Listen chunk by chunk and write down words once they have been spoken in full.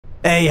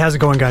Hey, how's it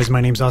going, guys? My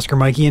name's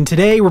ᴍᴏʀᴇ, and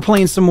today we're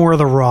playing some more of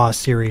the Raw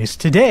series.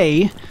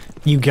 Today,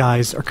 you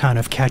guys are kind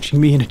of catching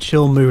me in a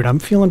chill mood. I'm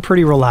feeling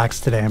pretty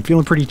relaxed today. I'm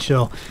feeling pretty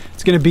chill.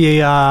 It's gonna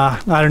be, I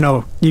don't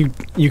know, you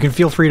can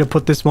feel free to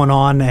put this one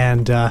on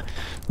and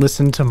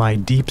listen to my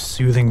deep,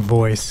 soothing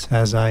voice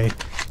as I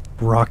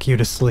rock you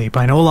to sleep.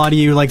 I know a lot of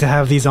you like to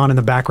have these on in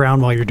the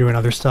background while you're doing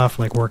other stuff,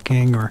 like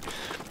working or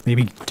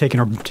maybe taking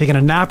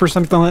a nap or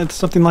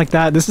something like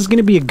that. This is going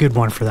to be a good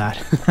one for that.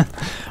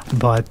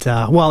 But,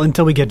 well,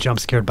 until we get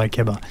jump scared by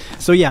괊ᴏ.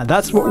 So yeah,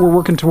 that's what we're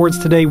working towards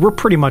today. We're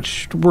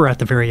at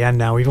the very end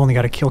now. We've only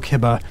got to kill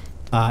괊ᴏ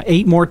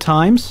 8 more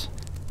times.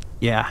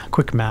 Yeah,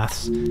 quick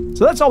maths.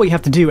 So that's all we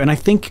have to do. And I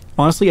think,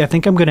 honestly, I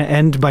think I'm going to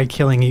end by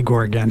killing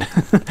Igor again.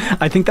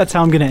 I think that's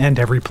how I'm going to end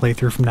every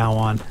playthrough from now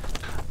on.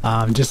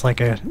 Just like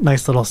a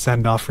nice little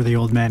send-off for the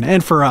old man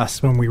and for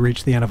us when we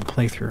reach the end of a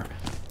playthrough.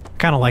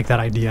 Kind of like that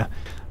idea.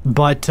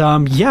 But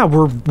yeah,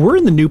 we're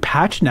in the new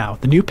patch now.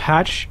 The new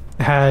patch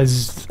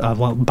has,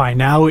 well, by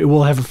now it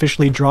will have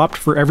officially dropped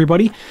for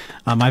everybody.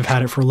 I've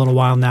had it for a little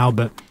while now,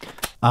 but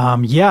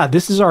yeah,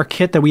 this is our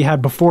kit that we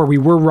had before. We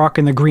were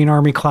rocking the Green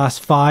Army Class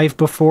 5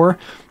 before,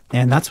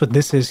 and that's what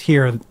this is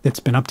here.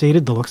 It's been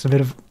updated. The looks of it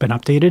have been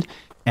updated.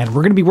 And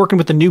we're going to be working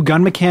with the new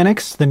gun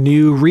mechanics, the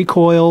new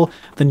recoil,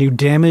 the new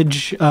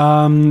damage, you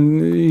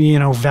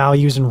know,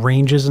 values and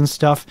ranges and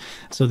stuff.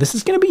 So this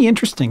is going to be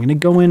interesting. I'm going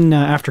to go in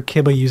after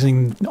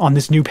괊ᴏ on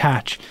this new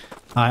patch.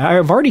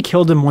 I've already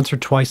killed him once or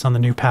twice on the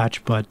new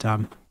patch, but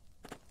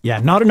yeah,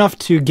 not enough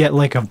to get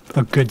like a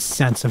good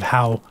sense of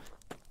how,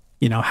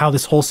 you know, how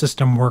this whole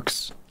system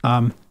works.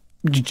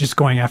 Just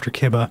going after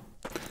괊ᴏ.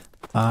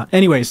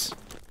 Anyways,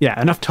 yeah,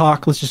 enough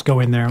talk. Let's just go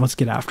in there and let's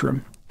get after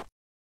him.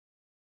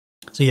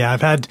 So yeah,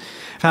 I've had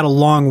a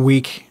long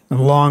week, a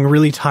long,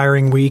 really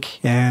tiring week,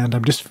 and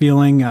I'm just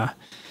feeling a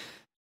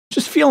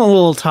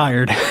little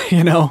tired,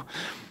 you know,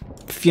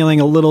 feeling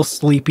a little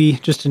sleepy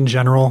just in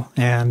general,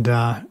 and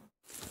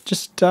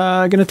just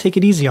gonna take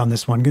it easy on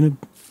this one. Gonna,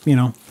 you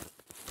know,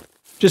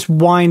 just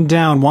wind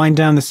down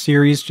the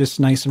series, just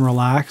nice and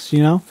relaxed,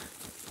 you know.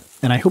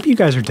 And I hope you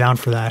guys are down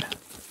for that.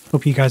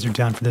 Hope you guys are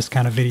down for this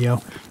kind of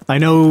video. I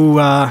know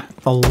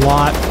a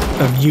lot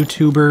of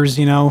YouTubers,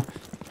 you know,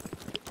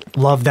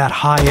 love that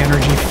high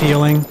energy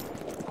feeling.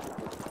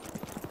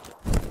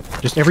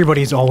 Just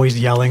everybody's always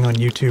yelling on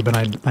YouTube,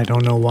 and I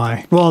don't know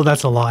why. Well,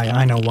 that's a lie.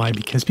 I know why,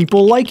 because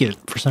people like it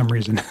for some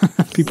reason.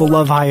 People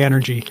love high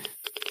energy.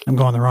 I'm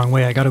going the wrong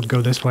way. I gotta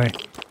go this way.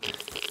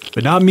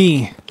 But not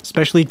me,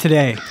 especially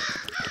today.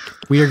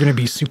 We are gonna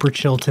be super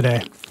chill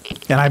today.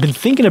 And I've been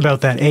thinking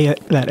about that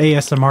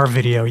ASMR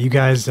video. You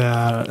guys,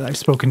 I've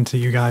spoken to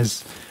you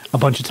guys a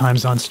bunch of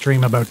times on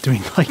stream about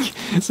doing like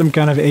some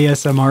kind of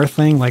ASMR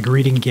thing, like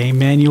reading game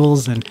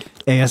manuals and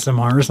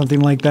ASMR or something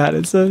like that.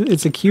 It's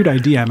a cute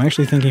idea. I'm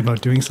actually thinking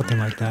about doing something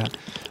like that.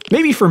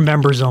 Maybe for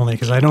members only,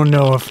 because I don't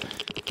know if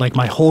like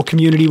my whole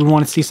community would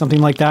want to see something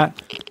like that.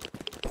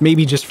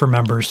 Maybe just for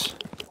members.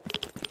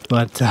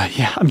 But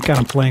yeah, I'm kind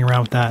of playing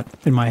around with that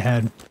in my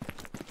head.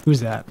 Who's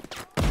that?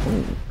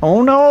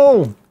 Oh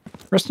no!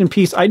 Rest in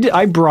peace.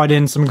 I brought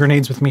in some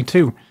grenades with me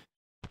too.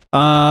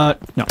 No.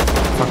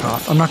 Fuck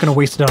off. I'm not gonna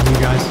waste it on you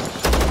guys.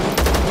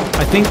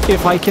 I think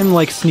if I can,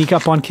 like, sneak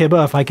up on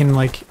괊ᴏ,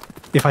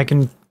 if I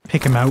can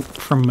pick him out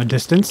from a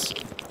distance,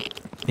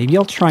 maybe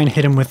I'll try and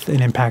hit him with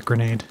an impact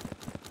grenade.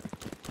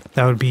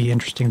 That would be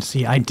interesting to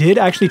see. I did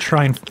actually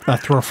try and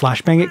throw a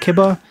flashbang at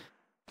괊ᴏ,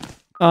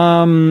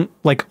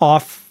 like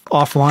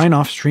offline,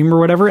 off stream or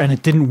whatever, and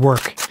it didn't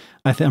work.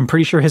 I'm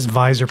pretty sure his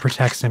visor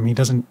protects him.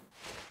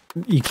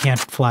 You can't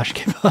flash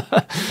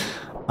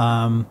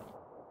괊ᴏ.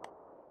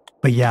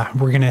 But yeah,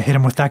 we're gonna hit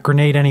him with that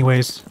grenade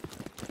anyways.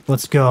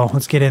 Let's go.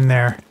 Let's get in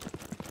there.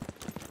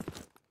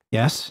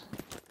 Yes?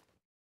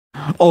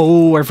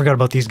 Oh, I forgot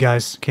about these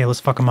guys. Okay,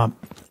 let's fuck them up.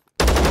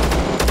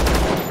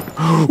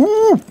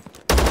 Ooh!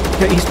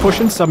 Okay, he's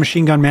pushing.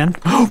 Submachine gun man.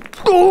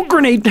 Oh,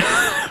 grenade!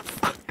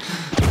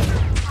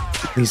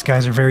 These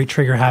guys are very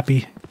trigger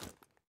happy.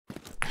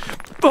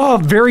 Oh,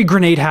 very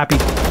grenade happy.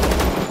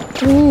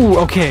 Ooh,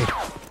 okay.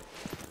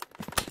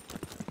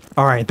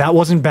 Alright, that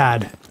wasn't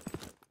bad.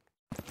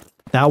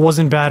 That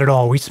wasn't bad at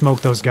all. We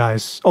smoked those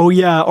guys. Oh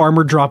yeah,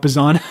 armor drop is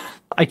on.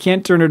 I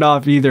can't turn it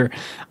off either.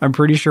 I'm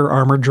pretty sure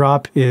armor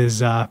drop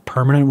is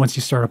permanent once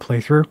you start a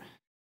playthrough.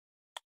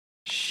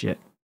 Shit.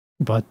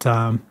 But,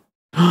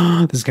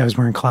 this guy's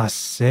wearing class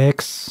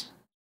 6.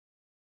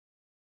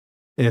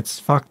 It's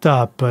fucked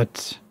up,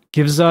 but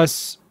gives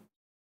us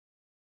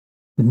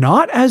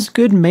not as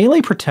good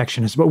melee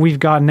protection as what we've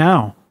got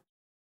now.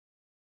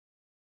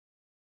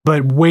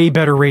 But way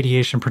better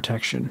radiation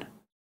protection.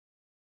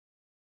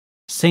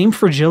 Same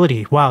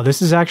fragility. Wow,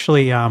 this is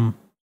actually,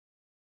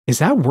 is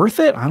that worth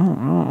it? I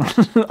don't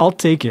know. I'll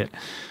take it.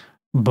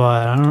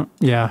 But, I don't,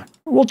 yeah.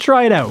 We'll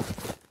try it out.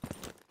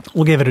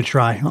 We'll give it a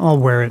try. I'll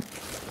wear it.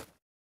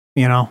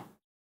 You know?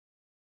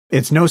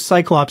 It's no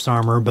Cyclops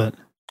armor, but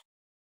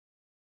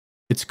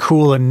it's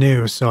cool and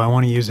new, so I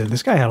want to use it.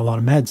 This guy had a lot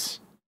of meds.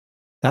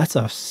 That's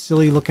a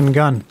silly looking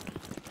gun.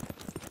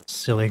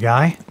 Silly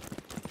guy.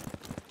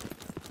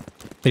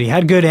 But he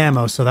had good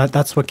ammo, so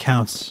that's what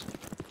counts.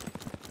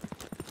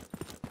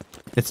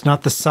 It's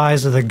not the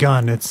size of the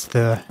gun, it's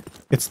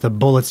the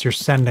bullets you're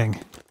sending.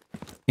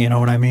 You know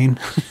what I mean?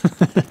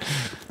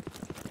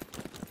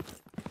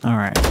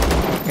 Alright.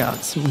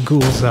 Got some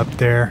ghouls up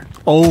there.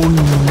 Oh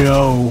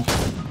no!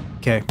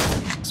 Okay.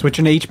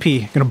 Switching to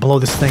HP. Gonna blow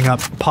this thing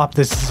up. Pop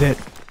this zit.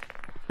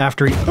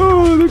 After he...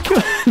 Oh,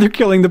 they're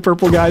killing the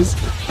purple guys.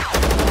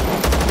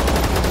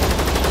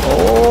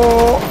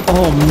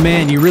 Oh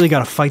man, you really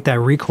gotta fight that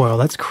recoil.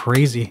 That's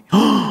crazy.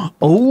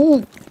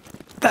 Oh!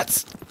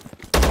 That's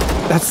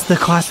the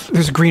class...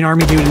 There's a green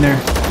army dude in there.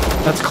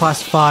 That's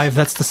class 5.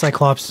 That's the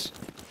Cyclops.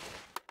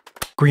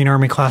 Green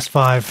army class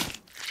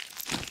 5.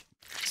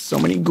 So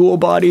many ghoul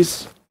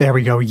bodies. There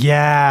we go.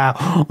 Yeah!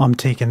 I'm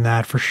taking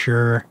that for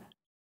sure.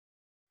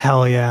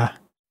 Hell yeah.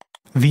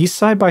 These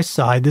side by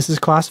side. This is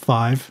class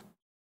 5.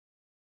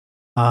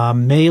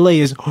 Melee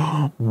is...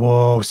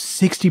 Whoa,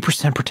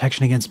 60%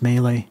 protection against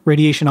melee.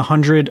 Radiation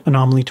 100,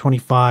 anomaly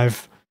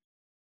 25.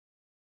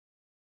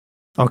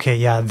 Okay,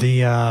 yeah,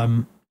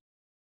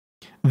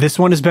 this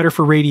one is better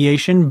for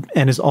radiation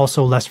and is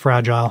also less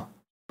fragile.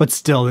 But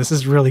still, this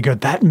is really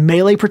good. That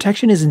melee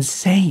protection is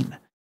insane.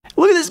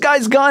 Look at this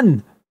guy's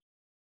gun!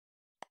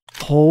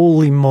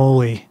 Holy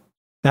moly.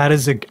 That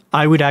is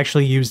I would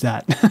actually use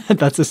that.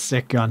 That's a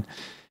sick gun.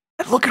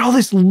 And look at all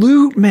this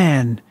loot,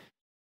 man!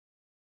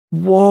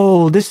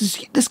 Whoa,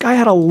 this guy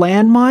had a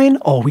landmine?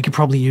 Oh, we could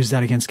probably use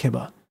that against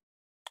괊ᴏ.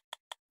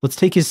 Let's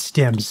take his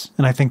stims,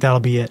 and I think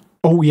that'll be it.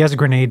 Oh, he has a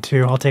grenade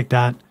too. I'll take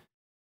that.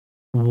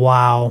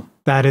 Wow,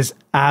 that is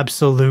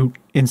absolute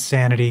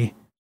insanity.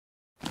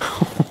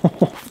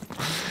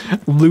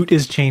 Loot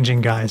is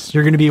changing, guys.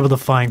 You're going to be able to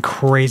find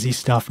crazy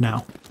stuff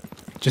now.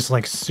 Just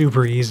like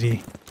super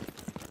easy.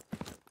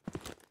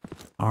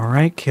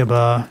 Alright,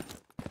 괊ᴏ.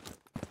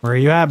 Where are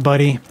you at,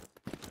 buddy?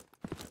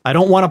 I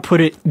don't want to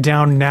put it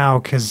down now,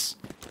 because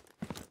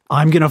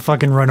I'm going to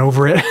fucking run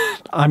over it.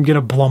 I'm going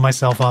to blow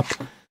myself up.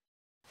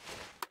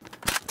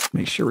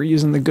 Make sure we're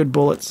using the good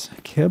bullets.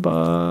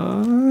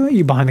 괊ᴏ...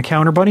 You behind the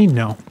counter, buddy?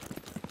 No.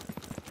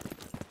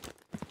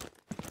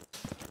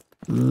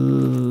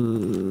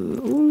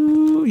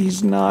 Ooh,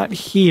 he's not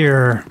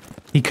here.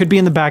 He could be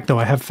in the back, though.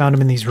 I have found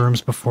him in these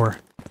rooms before.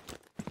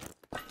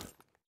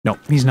 No,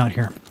 he's not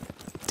here.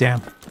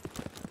 Damn.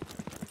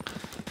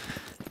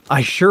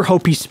 I sure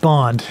hope he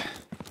spawned.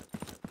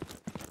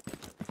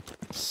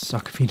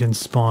 Suck if he didn't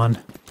spawn.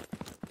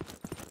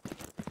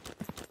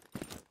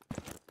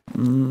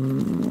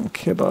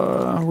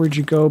 괊ᴏ, where'd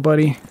you go,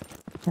 buddy?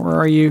 Where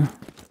are you?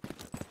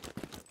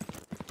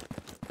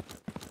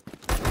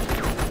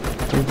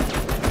 Dude,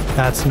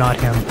 that's not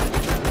him.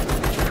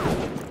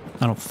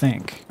 I don't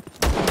think.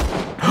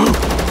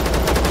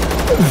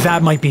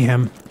 That might be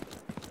him.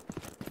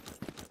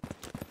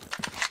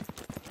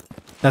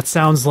 That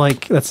sounds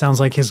like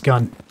his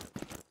gun.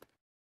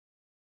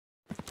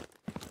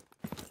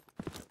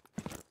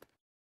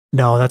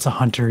 No, that's a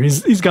hunter.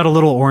 He's got a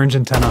little orange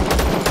antenna.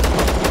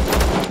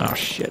 Oh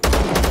shit.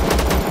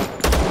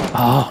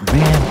 Oh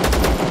man.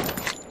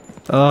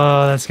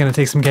 Oh, that's gonna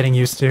take some getting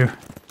used to.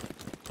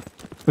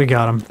 We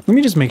got him. Let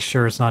me just make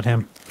sure it's not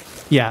him.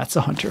 Yeah, it's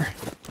a hunter.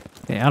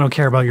 Hey, I don't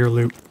care about your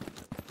loot.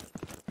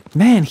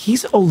 Man,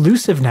 he's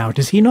elusive now.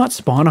 Does he not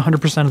spawn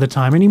 100% of the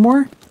time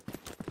anymore?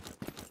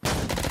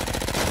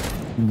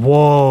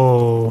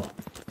 Whoa.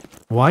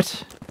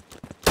 What?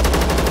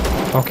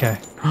 Okay.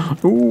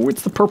 Ooh,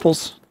 it's the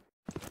purples.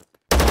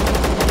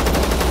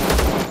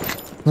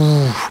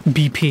 Ooh,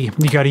 BP.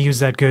 You gotta use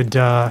that good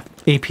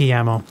AP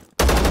ammo.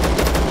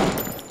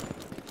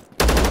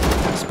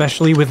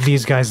 Especially with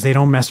these guys, they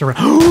don't mess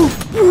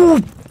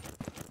around.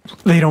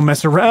 They don't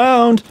mess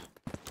around.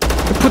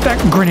 Put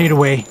that grenade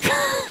away.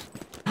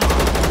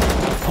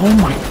 Oh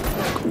my...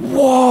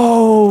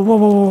 Whoa! Whoa, whoa,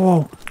 whoa,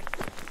 whoa.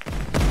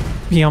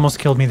 He almost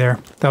killed me there.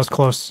 That was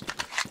close.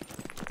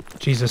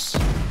 Jesus.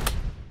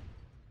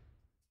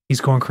 He's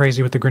going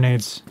crazy with the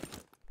grenades.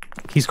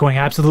 He's going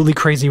absolutely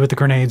crazy with the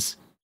grenades.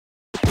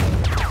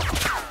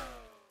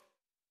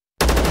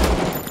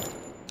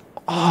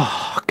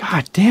 Oh,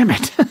 god damn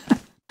it.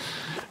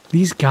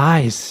 These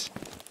guys.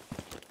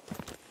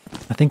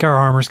 I think our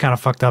armor's kind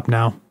of fucked up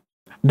now.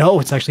 No,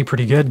 it's actually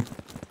pretty good.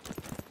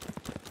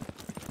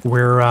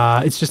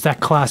 It's just that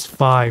class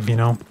 5, you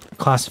know?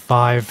 Class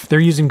 5. They're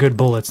using good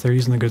bullets. They're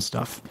using the good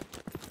stuff.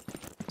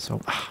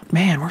 So,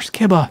 man, where's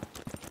괊ᴏ?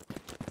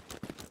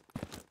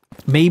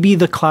 Maybe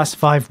the class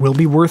 5 will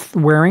be worth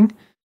wearing.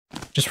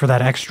 Just for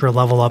that extra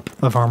level up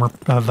of armor,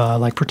 of,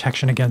 like,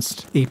 protection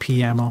against AP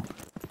ammo.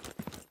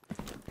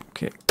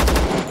 Okay.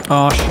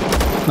 Oh,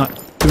 shit. Not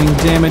doing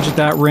damage at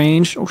that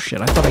range. Oh,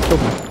 shit. I thought I killed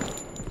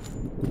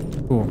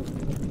him. Cool.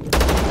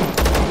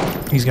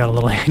 He's got a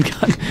little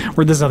handgun.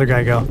 Where'd this other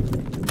guy go?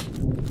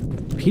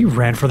 He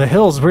ran for the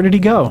hills. Where did he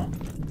go?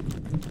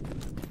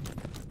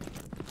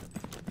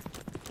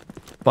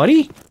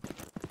 Buddy?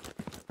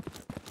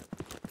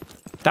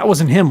 That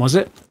wasn't him, was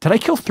it? Did I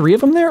kill 3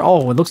 of them there?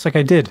 Oh, it looks like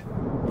I did.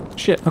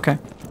 Shit, okay.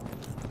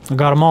 I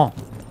got them all.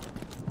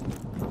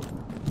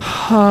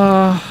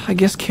 I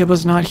guess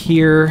괊ᴏ's not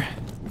here.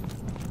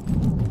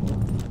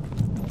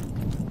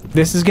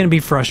 This is going to be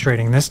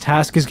frustrating. This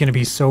task is going to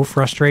be so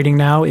frustrating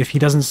now if he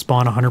doesn't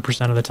spawn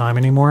 100% of the time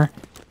anymore.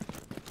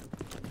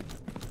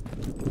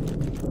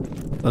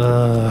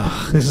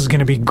 This is going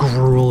to be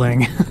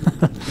grueling.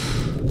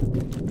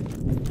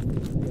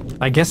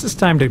 I guess it's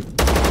time to...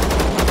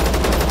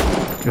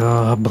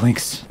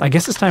 blinks. I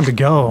guess it's time to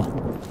go.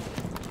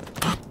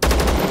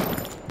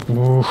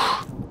 Oof.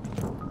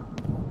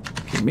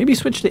 Okay, maybe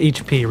switch to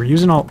HP. We're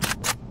using all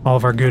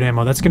of our good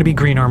ammo. That's going to be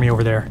Green Army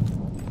over there.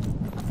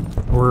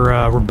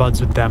 We're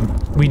buds with them.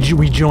 We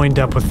joined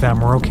up with them.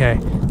 We're okay.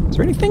 Is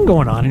there anything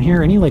going on in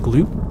here? Any, like,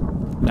 loot?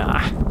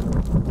 Nah.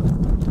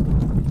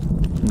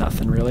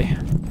 Nothing, really.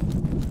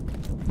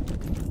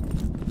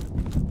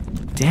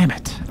 Damn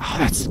it. Oh,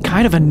 that's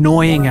kind of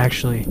annoying,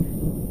 actually.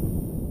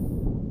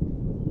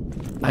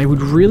 I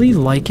would really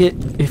like it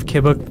if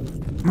Kibba...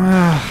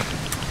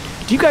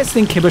 do you guys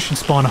think Kibba should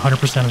spawn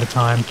 100% of the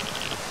time?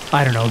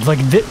 I don't know. Like,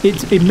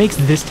 it makes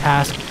this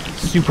task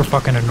super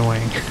fucking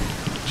annoying.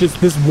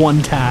 Just this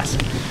one task.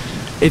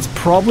 It's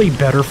probably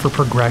better for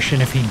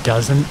progression if he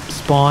doesn't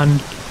spawn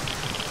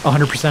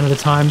 100% of the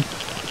time.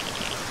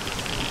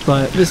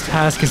 But this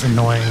task is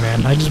annoying,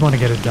 man. I just want to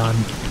get it done.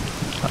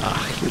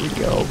 Here we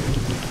go.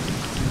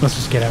 Let's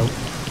just get out.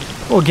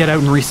 We'll get out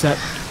and reset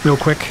real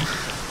quick.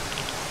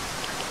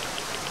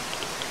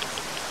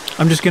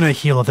 I'm just gonna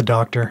heal at the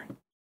doctor.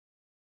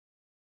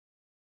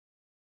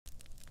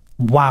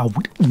 Wow,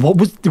 what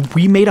was...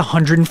 We made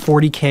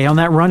 140k on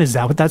that run? Is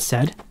that what that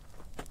said?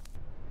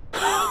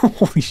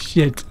 Holy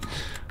shit.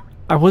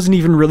 I wasn't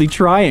even really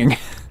trying.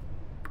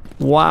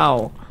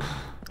 Wow.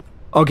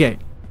 Okay,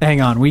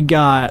 hang on. We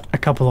got a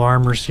couple of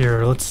armors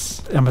here.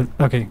 Let's...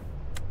 okay.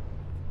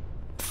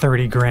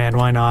 30 grand,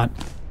 why not?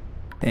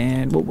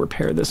 And we'll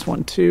repair this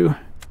one too.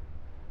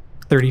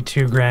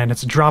 32 grand.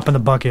 It's a drop in the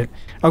bucket.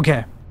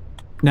 Okay.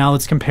 Now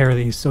let's compare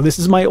these. So this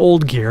is my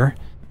old gear.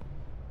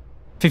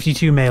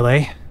 52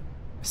 melee.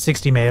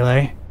 60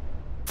 melee.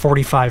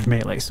 45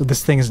 melee. So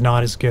this thing is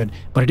not as good.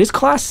 But it is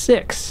class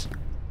 6.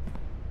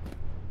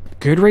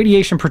 Good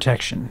radiation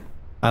protection.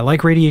 I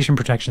like radiation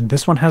protection.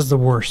 This one has the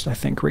worst, I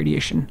think,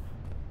 radiation.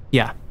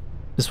 Yeah.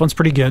 This one's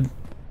pretty good.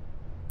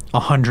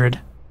 100.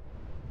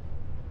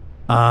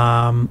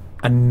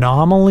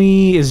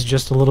 Anomaly is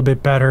just a little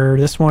bit better.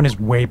 This one is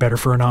way better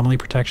for anomaly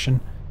protection.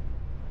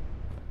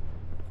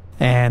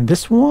 And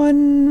this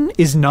one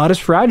is not as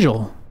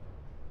fragile.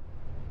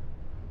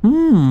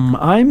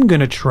 I'm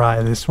gonna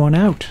try this one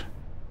out.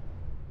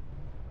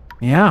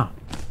 Yeah.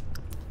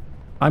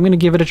 I'm gonna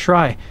give it a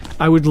try.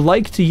 I would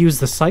like to use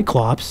the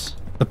Cyclops,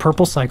 the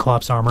purple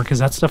Cyclops armor, because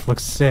that stuff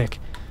looks sick.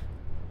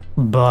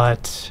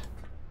 But...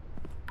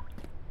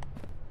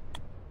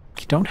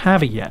 you don't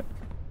have it yet,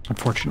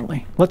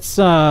 unfortunately. Let's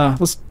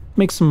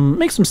make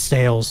some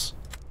sales.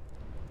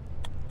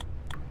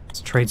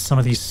 Let's trade some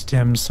of these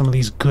stims, some of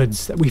these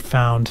goods that we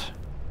found.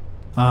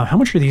 How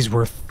much are these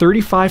worth?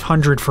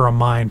 3,500 for a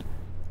mine.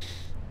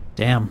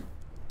 Damn,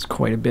 it's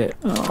quite a bit.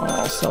 Oh,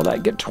 I'll sell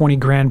that, get 20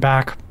 grand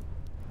back.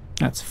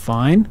 That's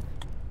fine.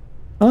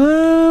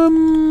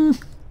 Buy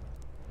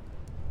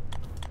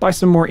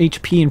some more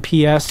HP and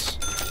PS.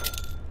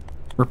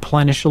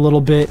 Replenish a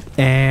little bit,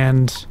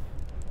 and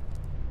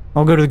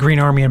I'll go to the Green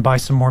Army and buy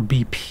some more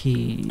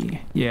BP.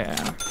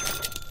 Yeah.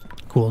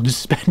 Cool,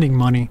 just spending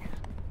money.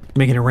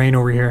 Making it rain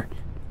over here.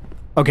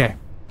 Okay.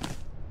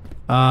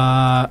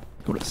 Go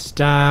to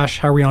stash.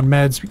 How are we on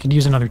meds? We could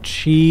use another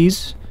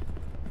cheese.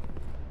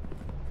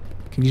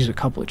 Could use a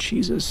couple of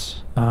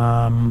cheeses.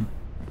 Yeah.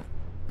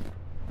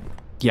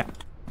 I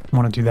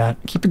want to do that.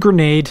 Keep the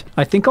grenade.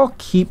 I think I'll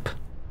keep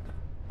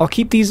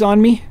these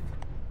on me.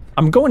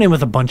 I'm going in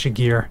with a bunch of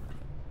gear.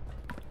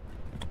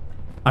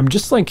 I'm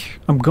just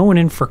like, I'm going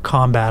in for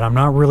combat. I'm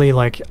not really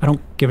like, I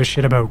don't give a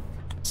shit about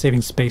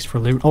saving space for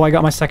loot. Oh, I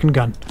got my second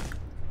gun.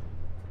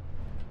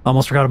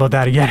 Almost forgot about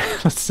that again.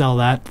 Let's sell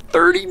that.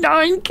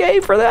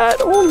 39k for that.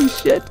 Holy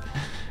shit.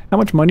 How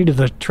much money do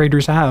the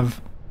traders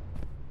have?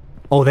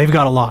 Oh, they've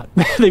got a lot.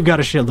 They've got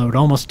a shitload.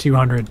 Almost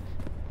 200.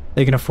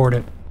 They can afford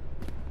it.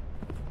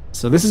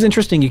 So this is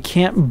interesting. You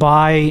can't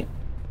buy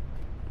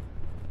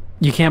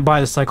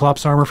the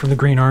Cyclops armor from the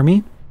Green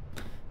Army.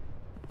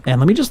 And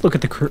let me just look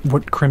at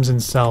what Crimson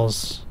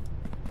sells.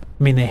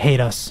 I mean, they hate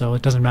us, so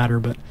it doesn't matter,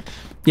 but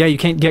yeah, you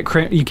can't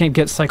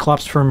get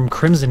Cyclops from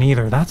Crimson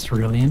either. That's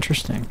really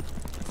interesting.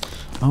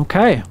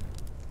 Okay.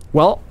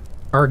 Well,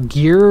 our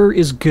gear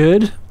is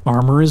good,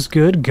 armor is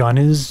good, gun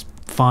is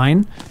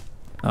fine.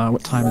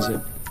 What time is it?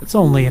 It's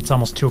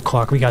almost 2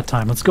 o'clock. We got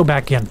time. Let's go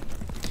back in.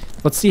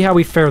 Let's see how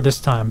we fare this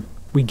time.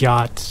 We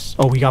got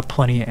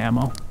plenty of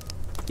ammo.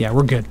 Yeah,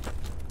 we're good.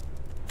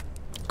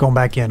 Going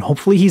back in.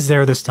 Hopefully he's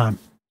there this time.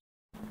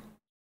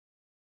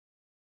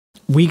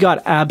 We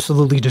got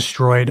absolutely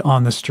destroyed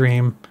on the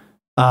stream.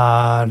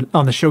 On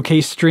the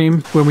showcase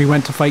stream when we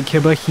went to fight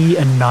Kibba, he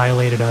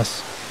annihilated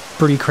us.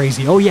 Pretty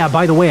crazy. Oh yeah,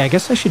 by the way, I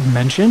guess I should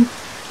mention,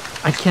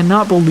 I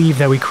cannot believe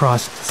that we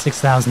crossed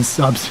 6,000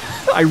 subs.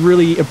 I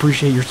really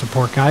appreciate your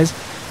support, guys.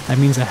 That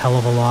means a hell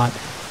of a lot.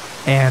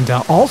 And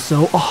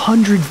also,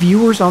 100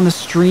 viewers on the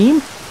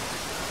stream?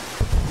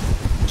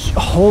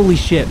 Holy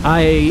shit,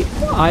 I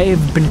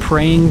have been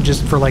praying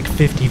just for like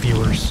 50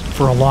 viewers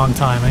for a long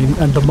time,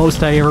 and the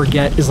most I ever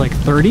get is like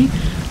 30,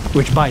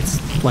 which by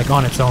its, like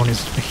on its own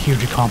is a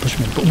huge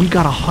accomplishment. But we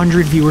got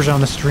 100 viewers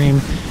on the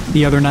stream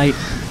the other night.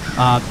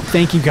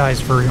 Thank you guys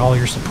for all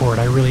your support.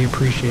 I really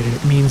appreciate it.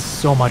 It means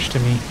so much to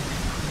me.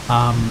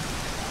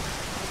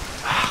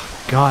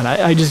 God,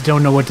 I just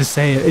don't know what to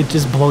say. It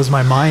just blows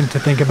my mind to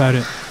think about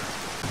it.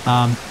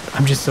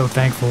 I'm just so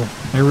thankful.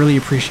 I really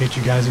appreciate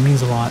you guys. It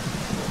means a lot.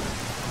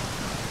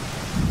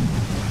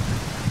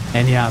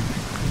 And yeah,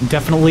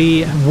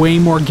 definitely way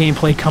more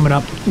gameplay coming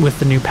up with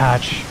the new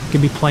patch.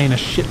 Gonna be playing a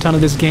shit ton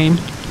of this game,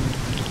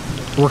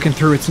 working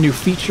through its new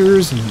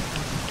features and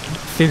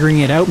figuring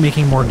it out,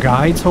 making more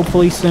guides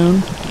hopefully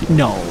soon.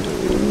 No,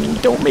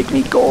 don't make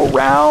me go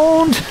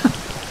around.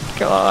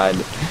 God.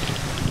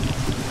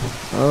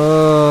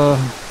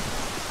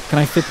 Can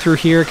I fit through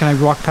here? Can I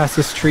walk past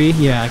this tree?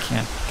 Yeah, I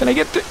can. Can I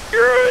get through?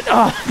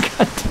 Oh,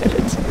 god damn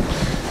it.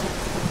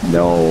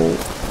 No.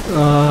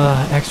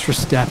 Extra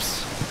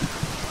steps.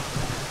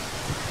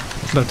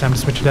 About time to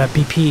switch to that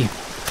BP.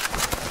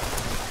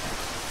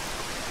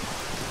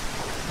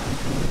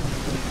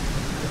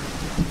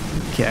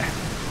 Okay.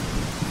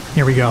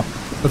 Here we go.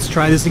 Let's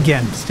try this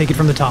again. Let's take it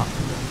from the top.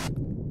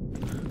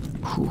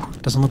 Whew.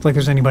 Doesn't look like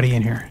there's anybody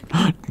in here.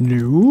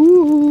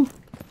 No.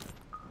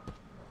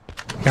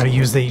 Gotta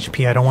use the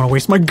HP. I don't want to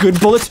waste my good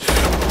bullets.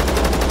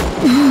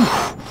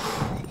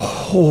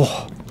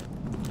 Oh.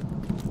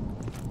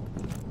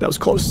 That was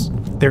close.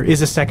 There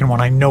is a second one.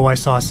 I know I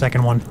saw a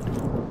second one.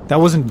 That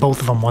wasn't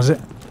both of them, was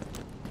it?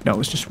 No, it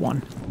was just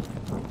one.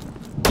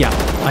 Yeah,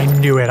 I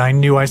knew it. I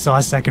knew I saw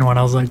a second one.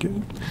 I was like...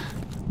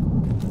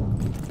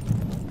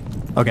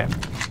 Okay.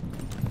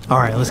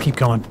 Alright, let's keep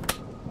going.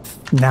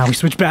 Now we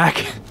switch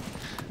back.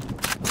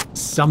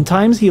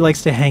 Sometimes he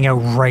likes to hang out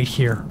right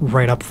here,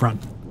 right up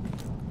front.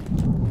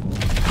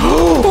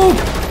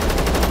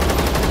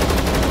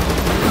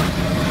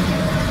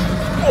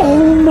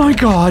 Oh my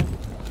god!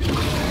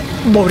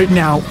 Load it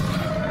now.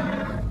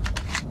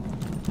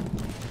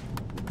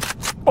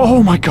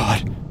 Oh my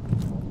god.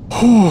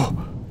 Oh.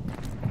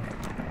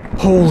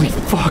 Holy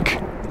fuck.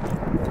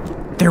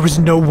 There was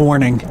no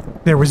warning.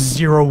 There was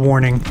zero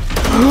warning.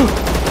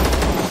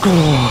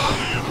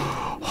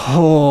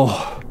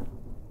 Oh.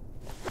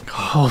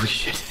 Holy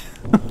shit.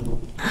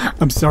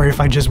 I'm sorry if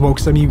I just woke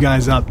some of you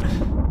guys up.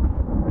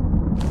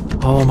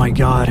 Oh my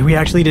god. We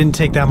actually didn't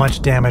take that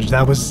much damage.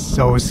 That was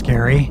so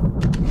scary.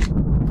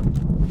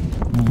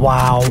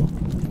 Wow.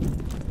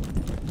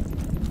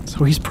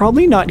 So he's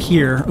probably not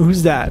here.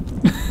 Who's that?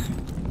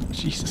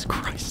 Jesus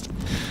Christ.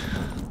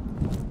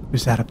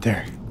 Who's that up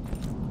there?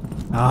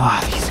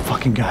 Ah, these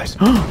fucking guys.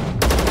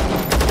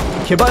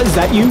 Kiba, is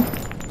that you?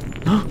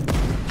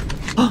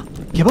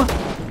 Kiba?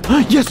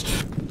 Yes!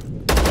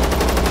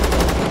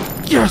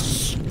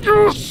 Yes!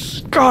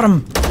 Yes! Got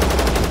him!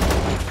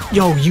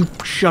 Yo, you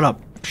shut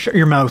up. Shut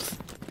your mouth.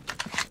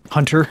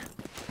 Hunter.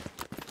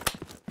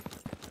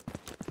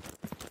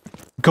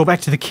 Go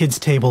back to the kids'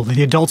 table.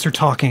 The adults are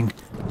talking.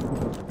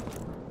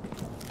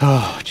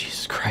 Oh,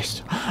 Jesus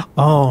Christ.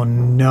 Oh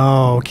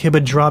no.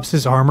 Kiba drops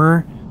his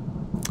armor.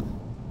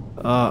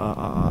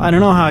 I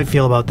don't know how I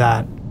feel about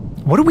that.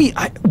 What do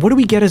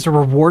we get as a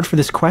reward for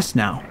this quest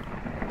now?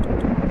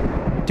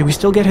 Do we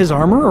still get his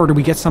armor, or do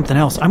we get something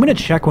else? I'm gonna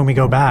check when we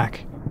go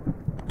back.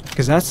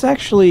 Because that's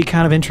actually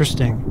kind of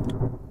interesting.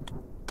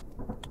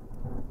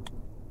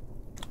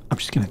 I'm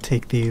just gonna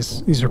take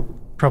these. These are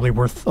probably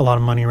worth a lot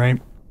of money, right?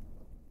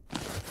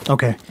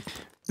 Okay.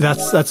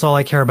 That's all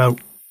I care about.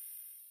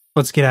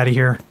 Let's get out of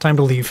here. Time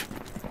to leave.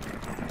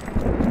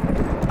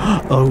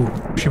 Oh,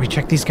 should we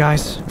check these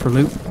guys for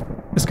loot?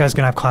 This guy's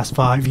gonna have class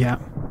 5, yeah.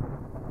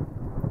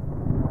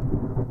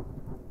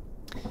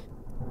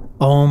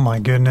 Oh my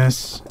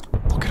goodness.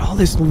 Look at all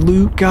this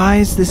loot,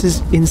 guys. This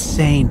is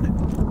insane.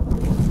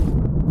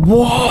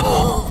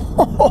 Whoa!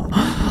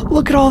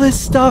 Look at all this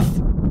stuff.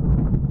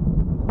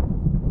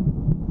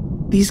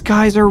 These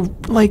guys are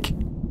like...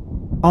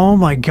 Oh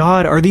my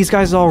god, are these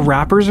guys all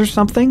rappers or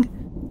something?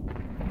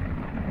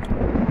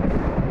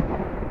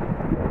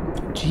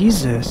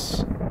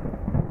 Jesus.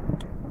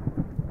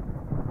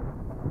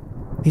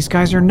 These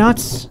guys are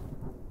nuts.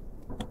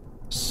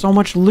 So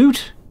much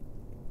loot.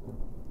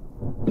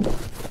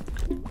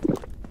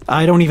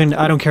 I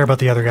don't care about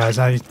the other guys.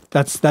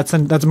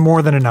 That's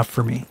more than enough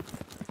for me.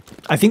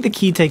 I think the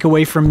key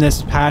takeaway from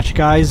this patch,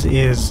 guys,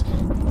 is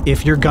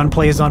if your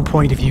gunplay is on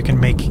point, if you can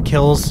make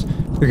kills,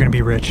 you're gonna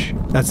be rich.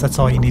 That's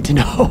all you need to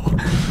know.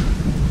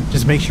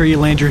 Just make sure you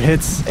land your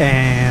hits,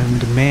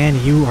 and man,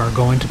 you are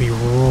going to be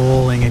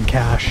rolling in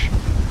cash.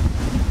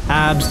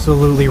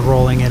 Absolutely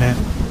rolling in it.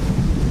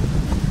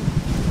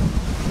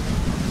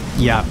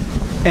 Yeah.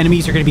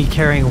 Enemies are going to be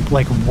carrying,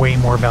 like, way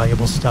more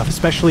valuable stuff,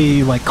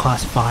 especially, like,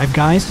 class 5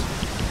 guys.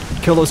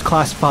 Kill those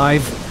class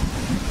 5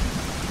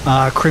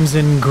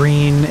 crimson,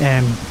 green,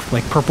 and,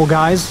 like, purple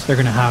guys. They're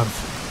going to have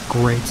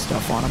great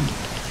stuff on them.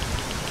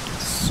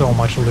 So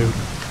much loot.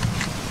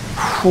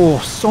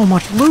 Oh, so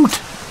much loot!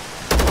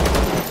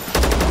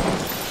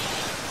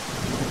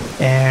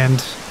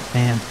 And,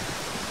 man,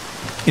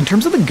 In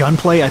terms of the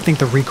gunplay, I think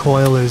the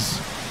recoil is...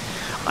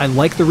 I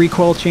like the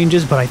recoil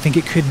changes, but I think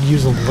it could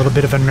use a little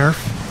bit of a nerf.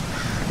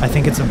 I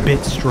think it's a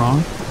bit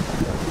strong.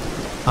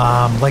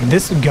 Like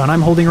this gun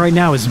I'm holding right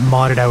now is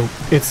modded out.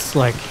 It's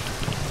like...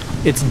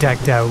 It's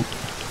decked out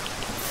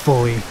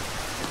fully.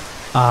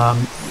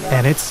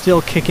 And it's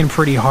still kicking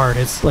pretty hard.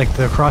 It's like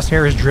the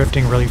crosshair is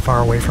drifting really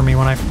far away from me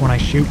when I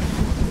shoot.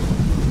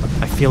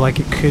 I feel like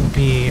it could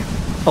be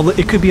a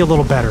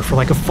little better for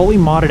like a fully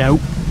modded out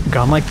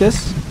gun like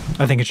this.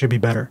 I think it should be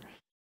better.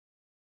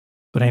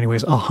 But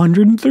anyways,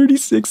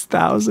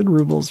 136,000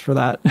 rubles for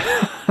that.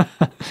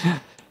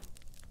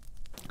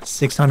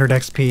 600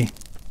 XP.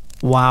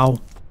 Wow.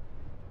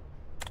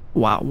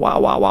 Wow, wow,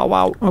 wow, wow,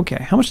 wow.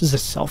 Okay, how much does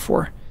this sell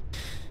for?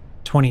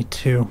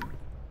 22.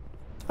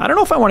 I don't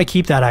know if I want to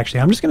keep that, actually.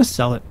 I'm just going to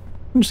sell it.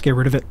 I'm just get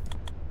rid of it.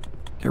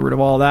 Get rid of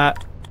all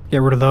that.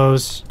 Get rid of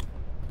those.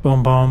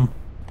 Boom, boom.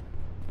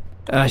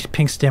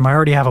 Pink stim. I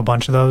already have a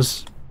bunch of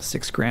those.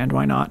 6 grand.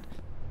 Why not?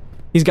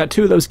 He's got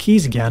 2 of those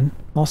keys again.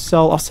 I'll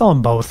sell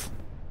them both.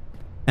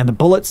 And the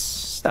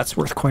bullets, that's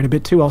worth quite a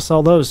bit too. I'll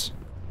sell those.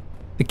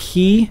 The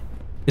key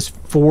is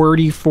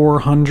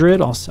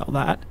 4,400. I'll sell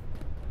that.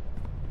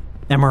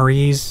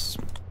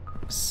 MREs,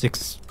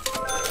 6.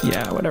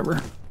 Yeah,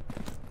 whatever.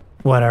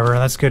 Whatever,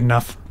 that's good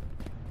enough.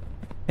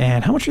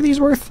 And how much are these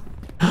worth?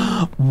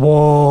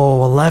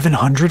 Whoa,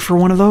 1,100 for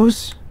one of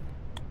those?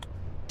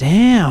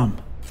 Damn.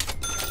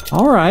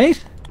 All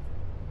right.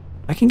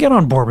 I can get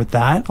on board with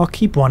that. I'll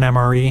keep one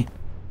MRE.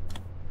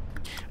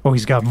 Oh,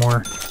 he's got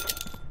more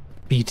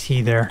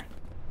BT there.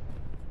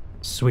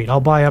 Sweet, I'll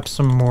buy up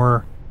some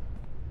more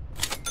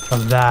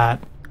of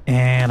that.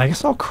 And I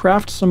guess I'll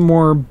craft some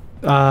more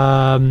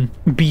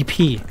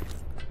BP.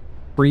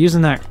 We're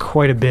using that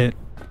quite a bit.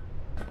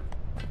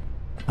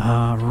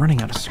 We're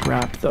running out of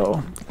scrap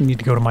though. I need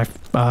to go to my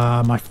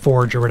my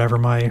forge or whatever.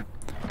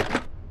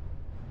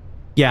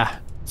 Yeah,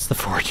 it's the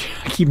forge.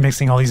 I keep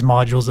mixing all these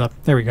modules up.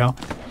 There we go.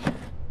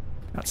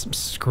 Got some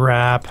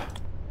scrap.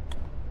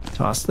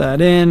 Toss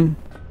that in.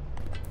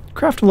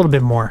 Craft a little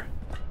bit more.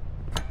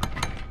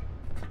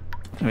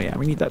 Oh yeah,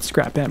 we need that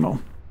scrap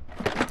ammo.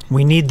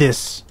 We need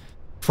this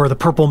for the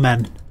purple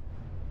men.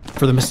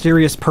 For the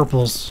mysterious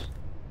purples.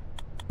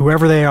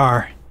 Whoever they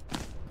are.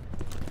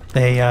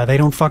 They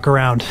don't fuck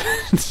around.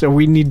 So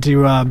we need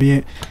to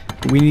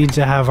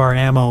have our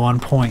ammo on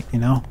point, you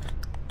know?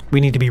 We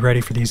need to be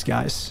ready for these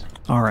guys.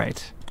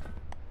 Alright.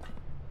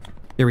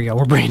 Here we go.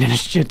 We're bringing in a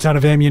shit ton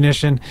of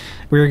ammunition.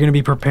 We're gonna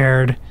be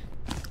prepared.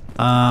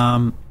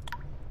 Yeah,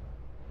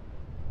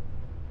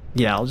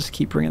 I'll just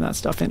keep bringing that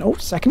stuff in. Oh,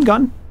 second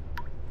gun.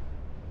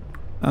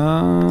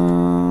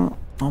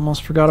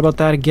 Almost forgot about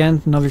that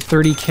again. Another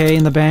 30K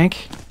in the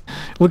bank.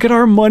 Look at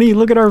our money.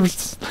 Look at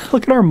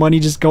our money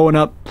just going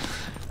up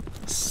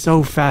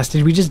so fast.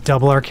 Did we just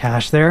double our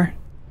cash there?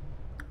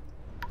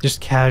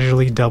 Just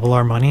casually double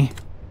our money.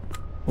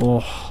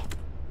 Oh.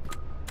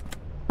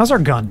 How's our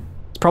gun?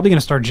 It's probably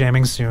gonna start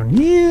jamming soon.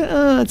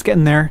 Yeah, it's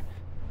getting there.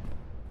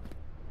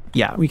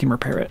 Yeah, we can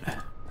repair it.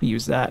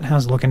 Use that.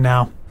 How's it looking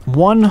now?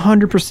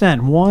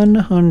 100%.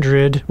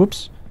 100.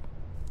 Whoops.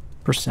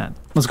 %.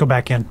 Let's go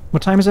back in.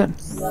 What time is it?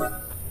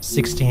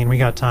 16. We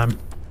got time.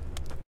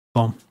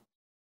 Boom.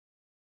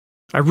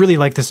 I really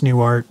like this new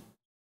art.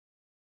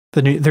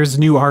 There's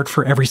new art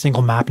for every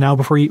single map now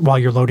while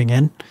you're loading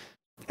in.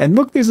 And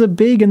look, there's a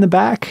big in the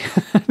back.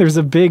 There's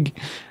a big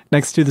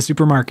next to the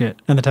supermarket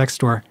and the tech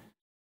store.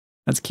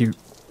 That's cute.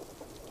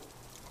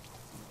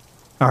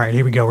 All right,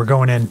 here we go. We're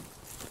going in.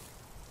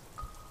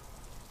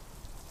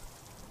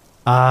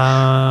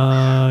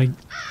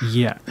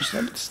 Yeah.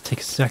 Just take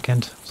a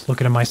second. Just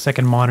looking at my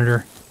second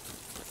monitor.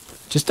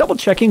 Just double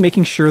checking,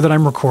 making sure that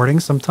I'm recording.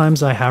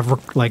 Sometimes I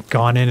have like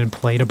gone in and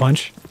played a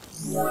bunch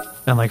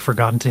and like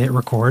forgotten to hit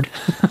record.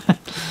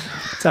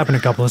 It's happened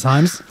a couple of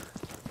times.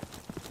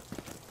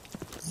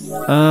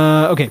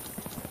 Okay.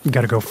 We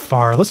gotta go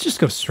far. Let's just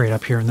go straight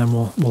up here and then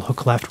we'll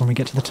hook left when we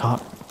get to the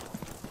top.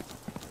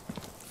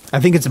 I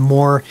think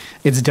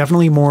it's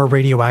definitely more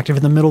radioactive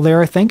in the middle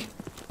there, I think.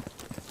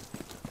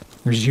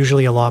 There's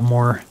usually a lot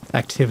more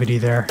activity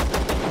there.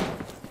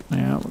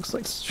 Yeah, it looks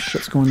like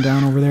shit's going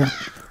down over there.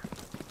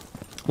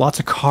 Lots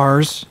of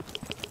cars.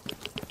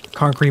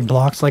 Concrete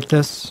blocks like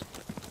this.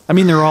 I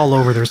mean, they're all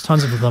over. There's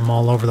tons of them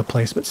all over the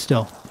place, but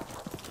still.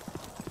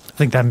 I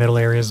think that middle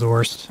area is the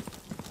worst.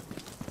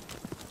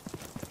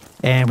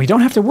 And we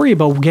don't have to worry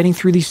about getting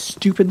through these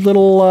stupid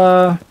little,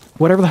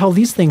 whatever the hell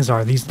these things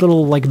are. These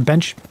little, like,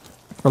 bench,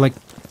 or like,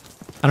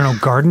 I don't know,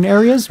 garden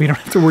areas? We don't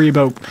have to worry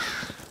about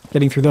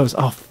getting through those.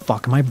 Oh,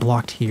 fuck. Am I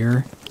blocked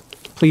here?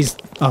 Please.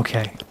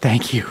 Okay.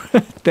 Thank you.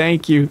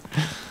 Thank you.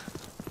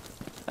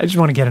 I just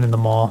want to get into the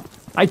mall.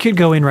 I could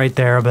go in right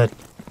there, but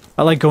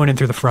I like going in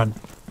through the front.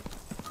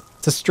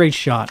 It's a straight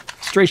shot.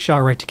 Straight shot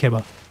right to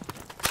Kibba.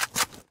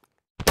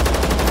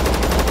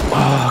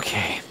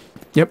 Okay.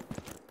 Yep.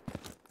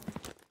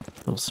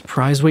 Little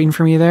surprise waiting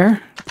for me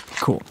there.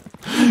 Cool.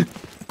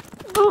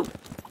 Oh.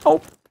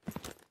 Oh,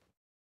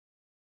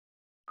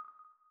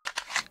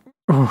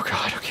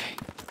 God. Okay.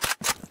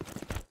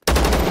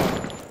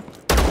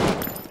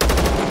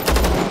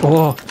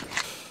 Oh.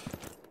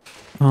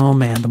 Oh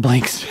man, the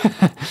blinks.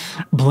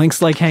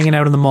 Blinks like hanging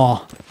out in the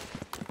mall.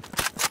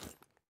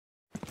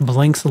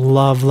 Blinks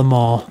love the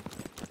mall.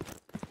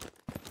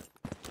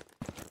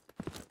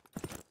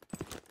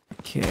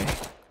 Okay.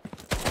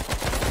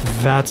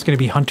 That's gonna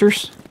be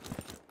hunters.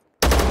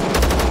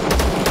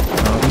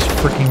 Oh, these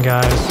freaking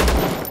guys.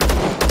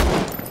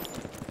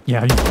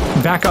 Yeah,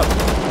 back up.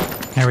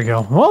 There we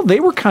go. Well, they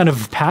were kind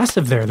of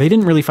passive there. They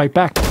didn't really fight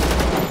back.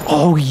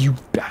 Oh, you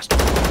bastard.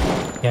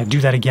 Yeah,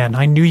 do that again.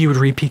 I knew you would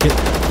re-peek it.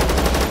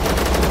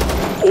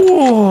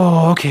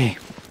 Oh, okay.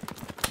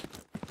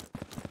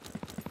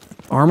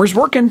 Armor's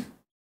working.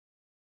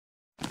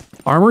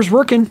 Armor's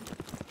working.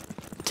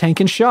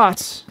 Tanking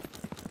shots.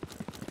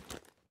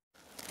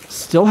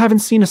 Still haven't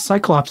seen a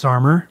Cyclops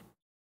armor.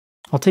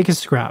 I'll take his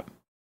scrap.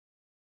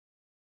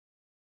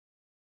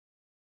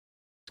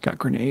 It's got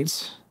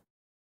grenades.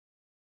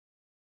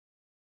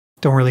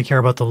 Don't really care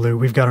about the loot.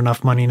 We've got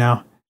enough money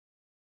now.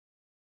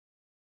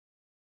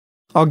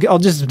 I'll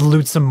just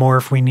loot some more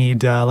if we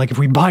need, like if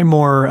we buy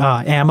more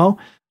ammo,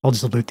 I'll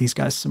just loot these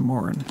guys some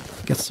more and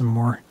get some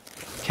more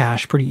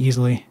cash pretty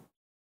easily.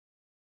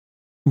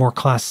 More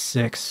class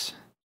 6.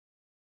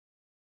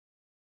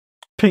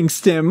 Pink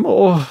stim.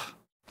 Oh.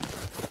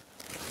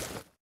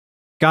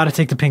 Gotta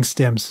take the pink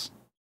stims.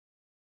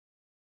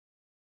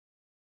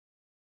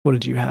 What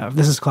did you have?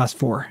 This is class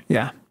 4.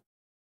 Yeah.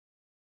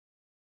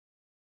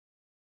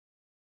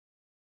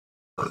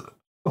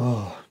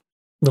 Oh.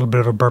 A little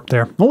bit of a burp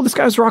there. Oh, this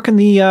guy's rocking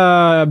the,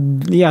 yeah,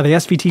 the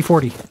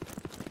SVT-40.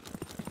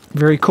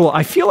 Very cool.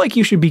 I feel like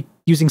you should be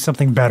using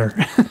something better.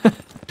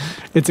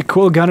 It's a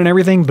cool gun and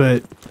everything,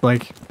 but,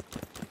 like,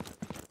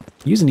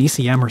 use an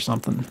ECM or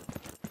something.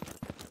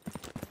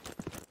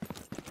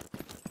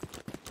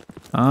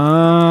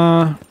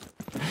 Oh,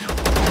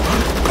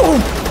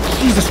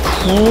 Jesus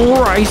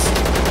Christ.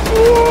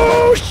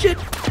 Oh, shit.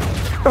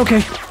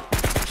 Okay.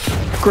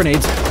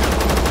 Grenades.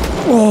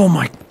 Oh,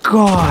 my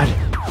God.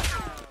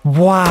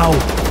 Wow.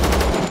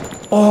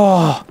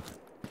 Oh.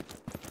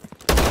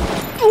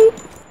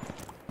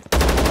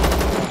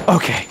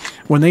 Okay.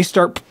 When they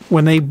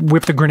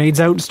whip the grenades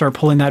out and start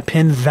pulling that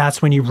pin,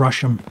 that's when you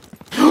rush them.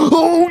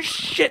 Oh,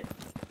 shit.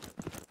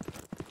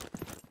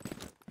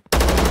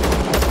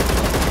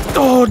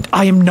 Oh,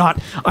 I'm not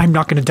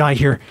going to die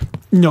here.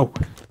 No.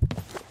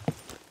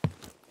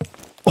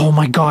 Oh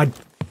my God.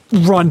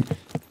 Run.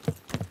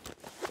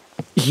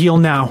 Heal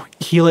now.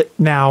 Heal it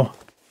now.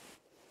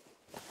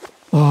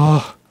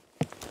 Oh.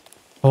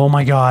 Oh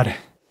my God.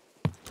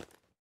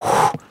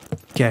 Whew.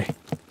 Okay.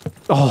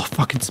 Oh,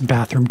 fuck, it's a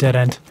bathroom dead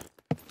end.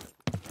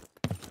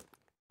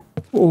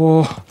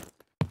 Oh.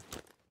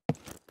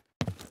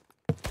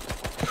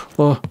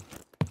 Oh.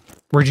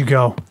 Where'd you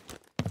go?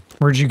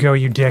 Where'd you go,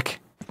 you dick?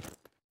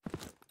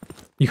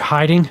 You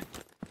hiding?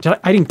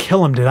 I didn't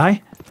kill him, did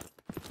I?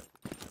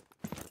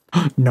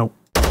 No.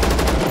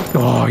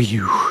 Oh,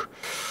 you.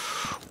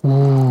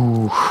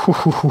 Ooh.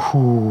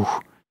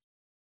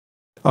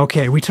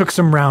 Okay, we took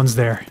some rounds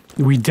there.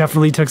 We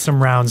definitely took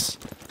some rounds.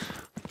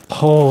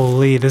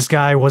 Holy, this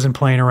guy wasn't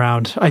playing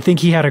around. I think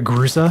he had a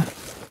Grusa.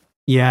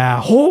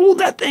 Yeah. Oh,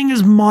 that thing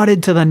is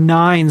modded to the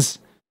 9s.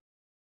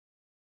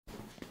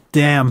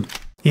 Damn.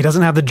 He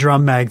doesn't have the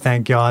drum mag,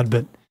 thank God,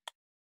 but...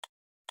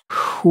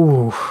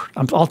 Whew,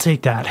 I'll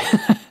take that.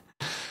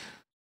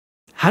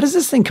 How does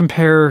this thing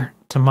compare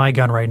to my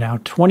gun right now?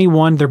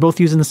 21, they're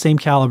both using the same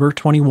caliber,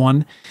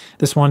 21.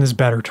 This one is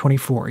better,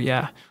 24,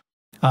 yeah.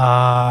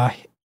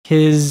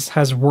 His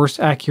has worse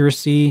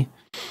accuracy.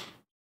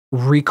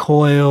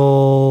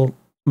 Recoil,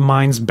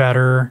 mine's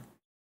better.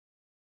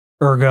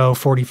 Ergo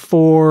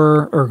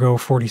 44, Ergo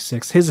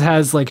 46. His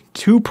has like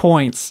 2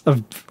 points of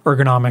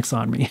ergonomics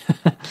on me.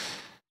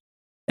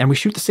 And we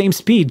shoot the same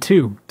speed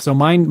too. So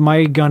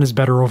my gun is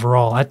better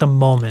overall at the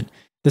moment.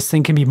 This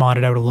thing can be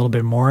modded out a little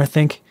bit more, I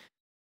think.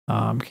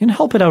 Can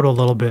help it out a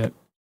little bit,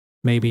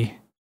 maybe,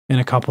 in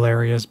a couple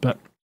areas, but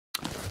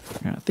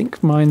yeah, I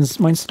think mine's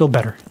still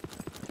better.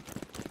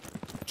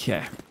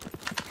 Okay.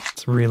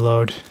 Let's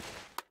reload.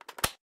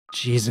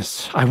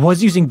 Jesus. I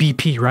was using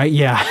BP, right?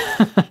 Yeah.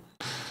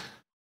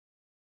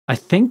 I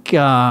think,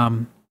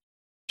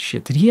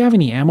 shit, did he have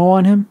any ammo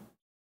on him?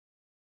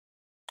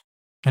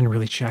 I didn't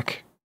really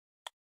check.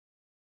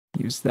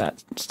 Use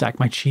that. Stack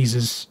my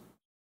cheeses.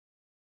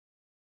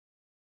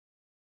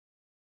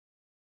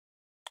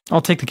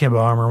 I'll take the Kibba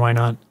armor, why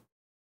not?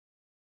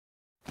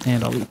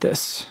 And I'll eat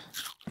this.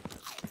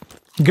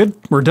 Good,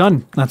 we're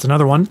done. That's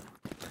another one.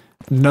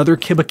 Another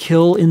Kibba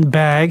kill in the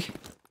bag.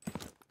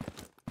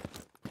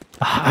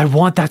 I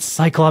want that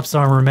Cyclops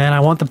armor, man. I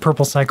want the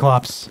purple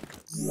Cyclops.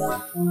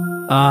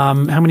 How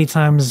many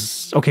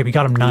times? Okay, we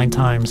got him 9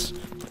 times.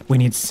 We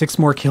need 6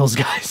 more kills,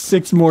 guys.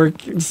 6 more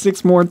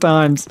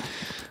times.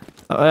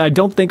 I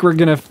don't think we're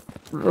gonna...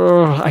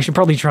 I should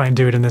probably try and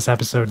do it in this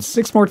episode.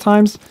 6 more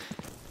times?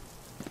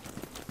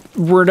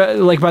 We're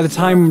like, by the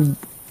time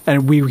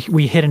and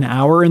we hit an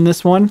hour in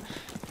this one,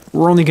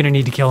 we're only gonna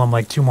need to kill him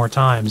like 2 more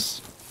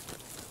times.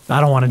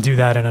 I don't want to do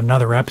that in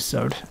another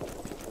episode.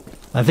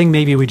 I think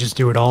maybe we just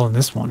do it all in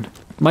this one.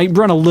 Might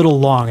run a little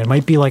long. It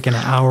might be like an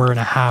hour and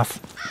a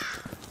half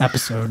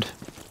episode.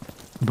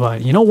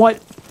 But you know what?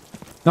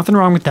 Nothing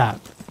wrong with that.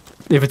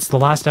 If it's the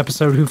last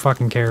episode, who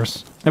fucking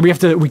cares? And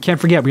we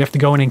can't forget, we have to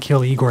go in and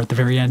kill Igor at the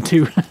very end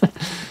too.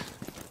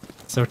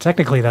 So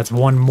technically that's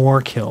one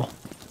more kill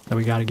that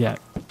we gotta get.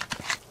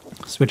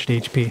 Switch to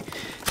HP.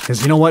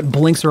 Because you know what?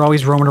 Blinks are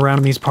always roaming around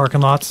in these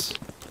parking lots.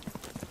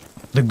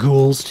 The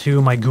ghouls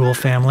too, my ghoul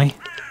family.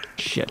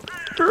 Shit.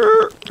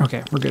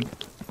 Okay, we're good.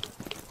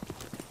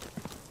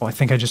 Oh, I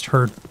think I just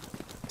heard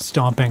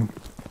stomping.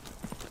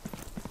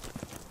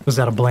 Was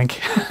that a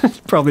blink?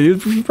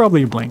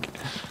 probably a blink.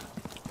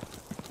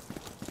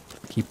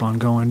 Keep on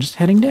going. Just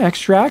heading to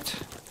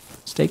extract.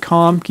 Stay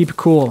calm. Keep it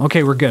cool.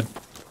 Okay, we're good.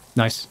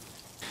 Nice.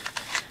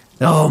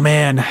 Oh,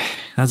 man.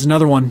 That's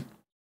another one.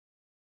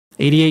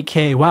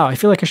 88k. Wow, I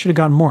feel like I should have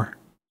gotten more.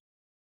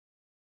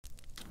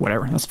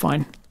 Whatever. That's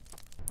fine.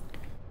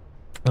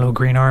 Oh,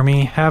 Green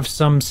Army. Have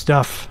some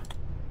stuff.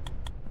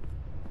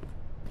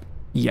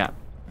 Yeah.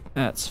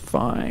 That's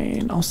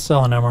fine. I'll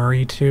sell an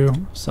MRE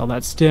too. Sell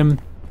that stim.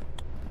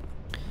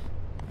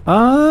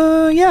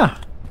 Yeah.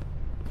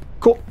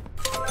 Cool.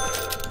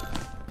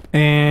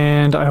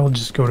 And I will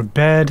just go to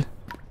bed.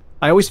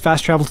 I always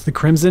fast travel to the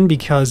Crimson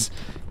because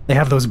they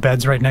have those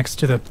beds right next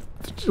to the,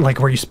 like,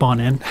 where you spawn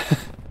in.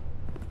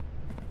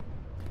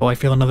 Oh, I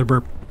feel another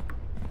burp.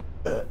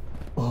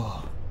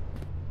 Oh.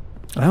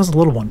 That was a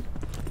little one.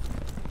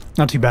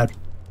 Not too bad.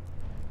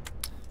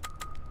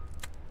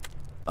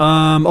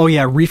 Oh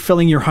yeah,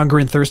 refilling your hunger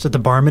and thirst at the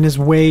barman is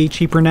way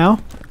cheaper now.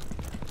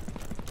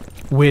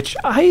 Which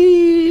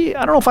I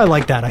don't know if I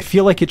like that. I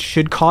feel like it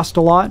should cost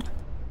a lot.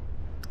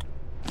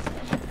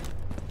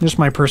 Just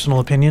my personal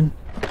opinion.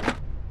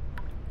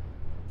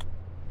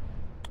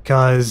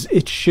 Because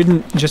it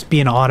shouldn't just be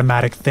an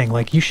automatic thing.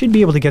 Like, you should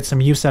be able to get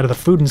some use out of the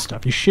food and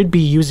stuff. You should be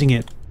using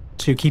it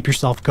to keep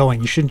yourself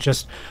going. You shouldn't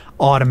just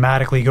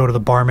automatically go to the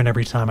barman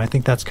every time. I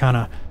think that's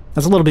a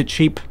little bit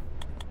cheap.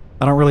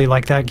 I don't really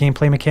like that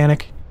gameplay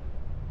mechanic.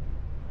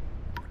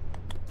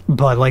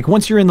 But, like,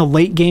 once you're in the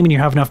late game and you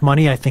have enough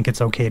money, I think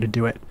it's okay to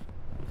do it.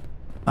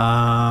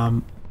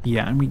 Yeah,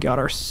 and we got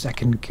our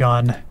second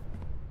gun.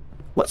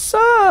 Let's,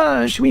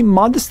 should we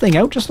mod this thing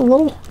out just a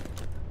little?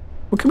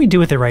 What can we do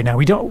with it right now?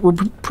 We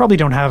probably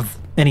don't have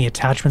any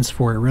attachments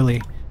for it,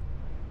 really.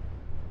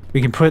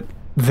 We can put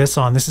this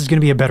on. This is going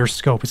to be a better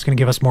scope. It's going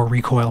to give us more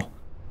recoil.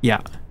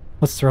 Yeah,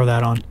 let's throw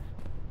that on.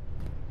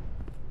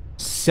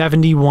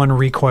 71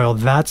 recoil.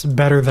 That's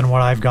better than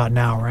what I've got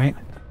now, right?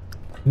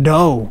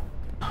 No.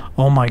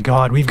 Oh my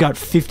god, we've got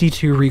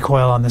 52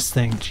 recoil on this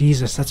thing.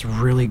 Jesus, that's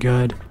really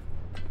good.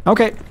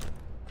 Okay.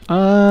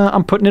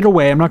 I'm putting it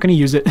away. I'm not going to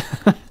use it.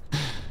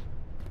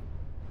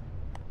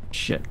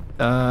 Shit.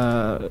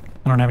 I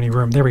don't have any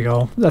room. There we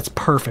go. That's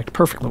perfect.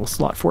 Perfect little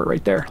slot for it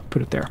right there.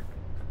 Put it there.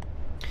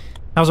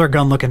 How's our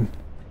gun looking?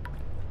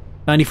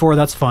 94,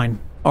 that's fine.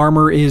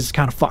 Armor is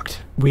kind of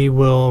fucked. We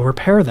will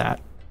repair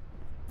that.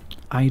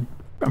 I'm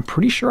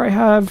pretty sure I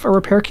have a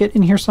repair kit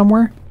in here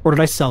somewhere. Or did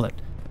I sell it?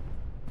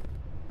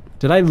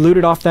 Did I loot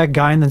it off that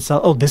guy and then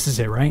sell? Oh, this is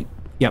it, right?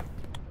 Yep.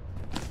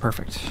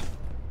 Perfect.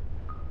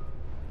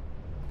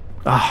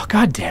 Oh,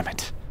 god damn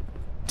it.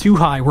 Too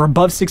high. We're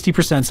above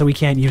 60%, so we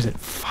can't use it.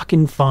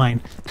 Fucking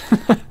fine.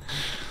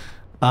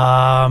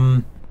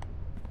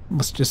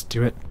 Let's just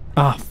do it.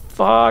 Oh,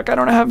 fuck. I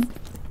don't have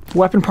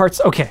weapon parts.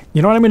 Okay,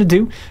 you know what I'm gonna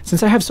do?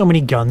 Since I have so many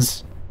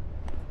guns,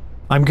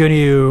 I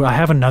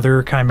have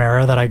another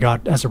Chimera that I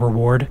got as a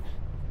reward.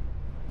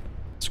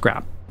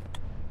 Scrap.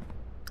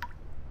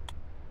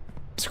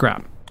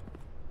 Scrap.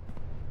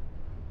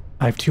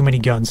 I have too many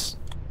guns.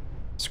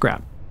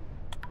 Scrap.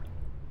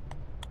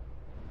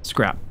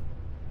 Scrap.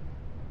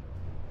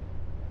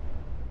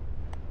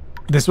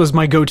 This was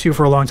my go-to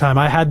for a long time.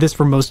 I had this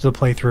for most of the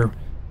playthrough.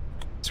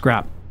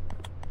 Scrap.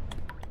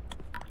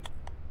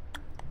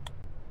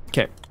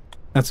 Okay.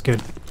 That's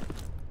good.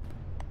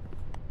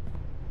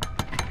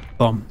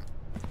 Boom.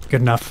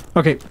 Good enough.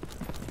 Okay.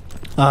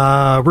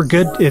 We're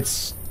good.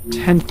 It's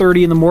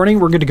 10:30 in the morning.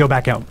 We're good to go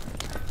back out.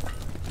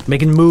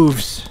 Making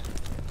moves.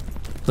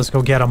 Let's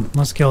go get him.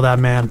 Let's kill that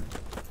man.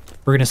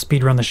 We're gonna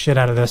speedrun the shit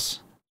out of this.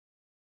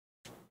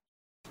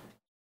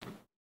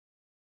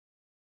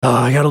 Oh,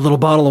 I got a little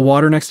bottle of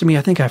water next to me.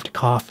 I think I have to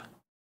cough.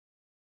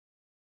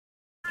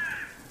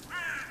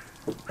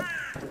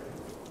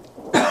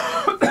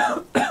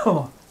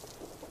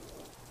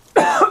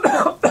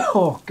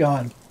 Oh,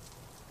 God.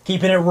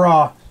 Keeping it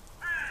raw.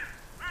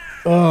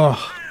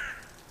 Oh.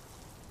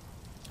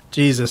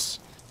 Jesus.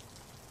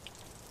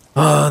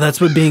 Oh, that's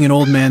what being an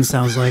old man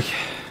sounds like.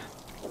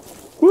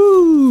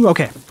 Woo!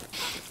 Okay.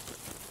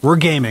 We're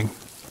gaming.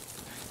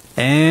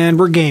 And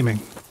we're gaming.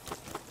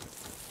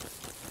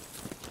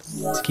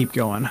 Let's keep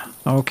going.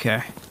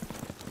 Okay.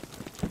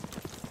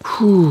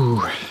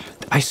 Whew.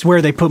 I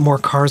swear they put more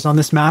cars on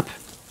this map.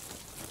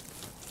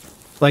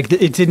 Like,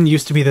 it didn't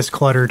used to be this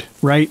cluttered,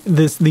 right?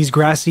 These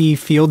grassy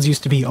fields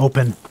used to be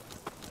open.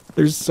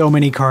 There's so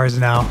many cars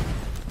now.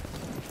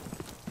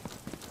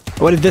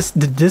 What did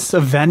this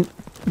event,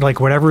 like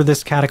whatever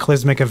this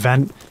cataclysmic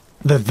event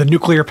The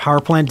nuclear power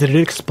plant, did it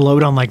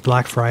explode on like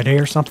Black Friday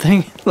or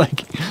something?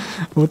 Like,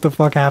 what the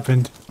fuck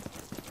happened?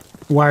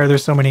 Why are there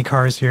so many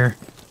cars here?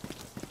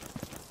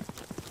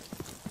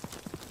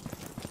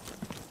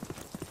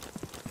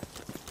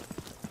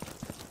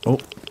 Oh,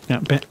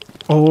 yeah,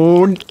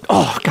 oh,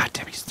 god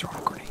damn, he's throwing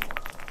a grenade.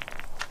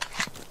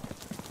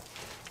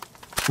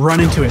 Run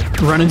into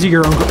it. Run into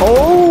your own.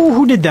 Oh,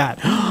 who did that?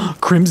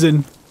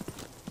 Crimson.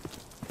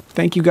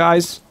 Thank you,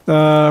 guys.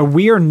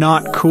 We are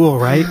not cool,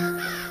 right?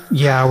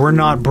 Yeah, we're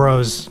not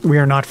bros. We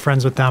are not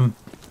friends with them.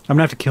 I'm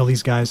gonna have to kill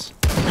these guys.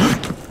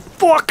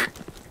 Fuck!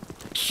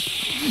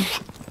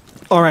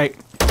 Alright.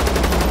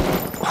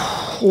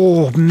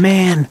 Oh,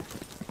 man.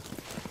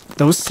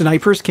 Those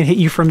snipers can hit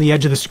you from the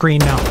edge of the screen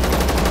now.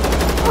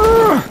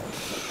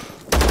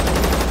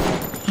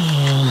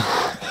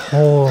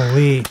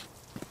 Holy.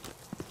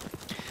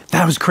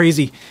 That was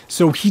crazy.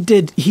 So he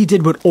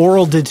did what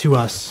Oral did to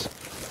us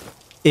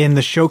in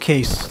the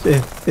showcase,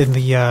 in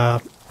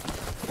the,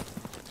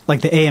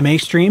 like the AMA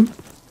stream.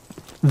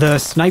 The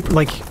sniper,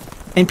 like,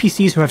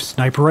 NPCs who have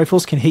sniper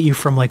rifles can hit you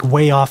from, like,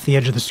 way off the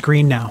edge of the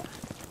screen now.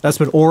 That's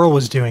what Oral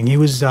was doing. He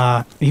was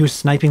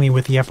sniping me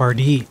with the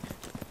FRD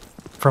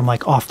from,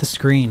 like, off the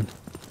screen.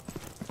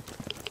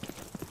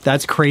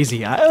 That's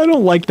crazy. I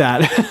don't like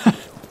that.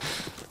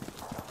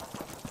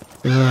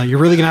 You're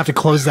really gonna have to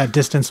close that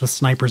distance with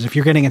snipers. If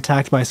you're getting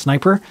attacked by a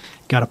sniper,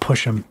 you gotta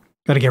push them.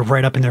 Gotta get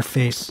right up in their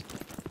face.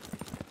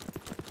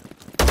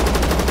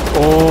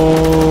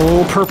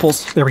 Oh,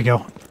 purples. There we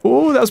go.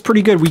 Oh, that was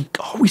pretty good.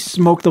 We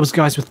smoked those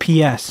guys with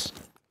PS.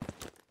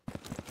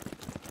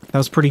 That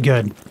was pretty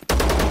good.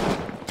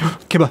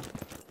 Kibba,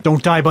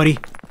 don't die, buddy.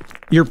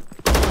 You're...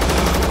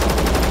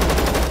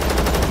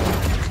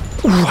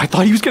 Ooh, I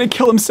thought he was gonna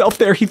kill himself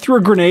there. He threw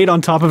a grenade on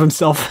top of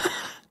himself.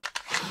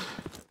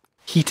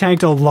 He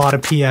tanked a lot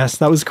of PS.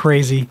 That was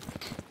crazy.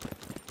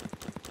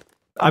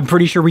 I'm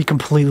pretty sure we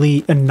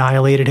completely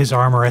annihilated his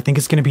armor. I think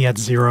it's gonna be at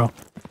 0.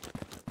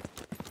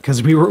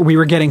 Because we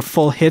were getting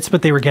full hits,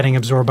 but they were getting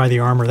absorbed by the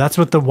armor. That's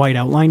what the white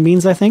outline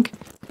means, I think.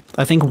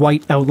 I think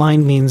white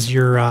outline means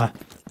you're,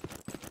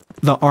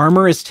 the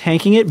armor is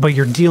tanking it, but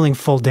you're dealing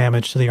full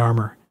damage to the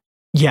armor.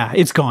 Yeah,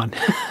 it's gone.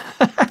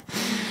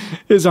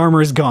 His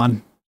armor is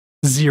gone.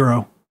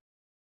 0.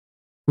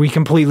 We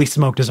completely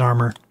smoked his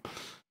armor.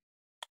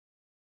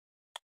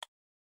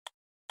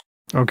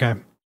 Okay.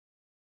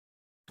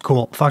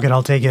 Cool. Fuck it,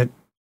 I'll take it.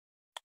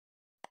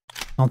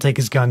 I'll take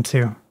his gun,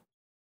 too.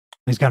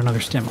 He's got another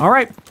stim.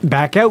 Alright,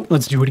 back out.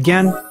 Let's do it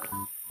again.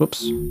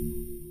 Whoops.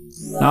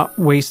 Not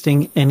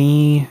wasting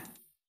any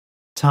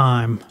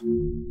time.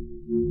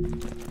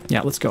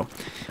 Yeah, let's go.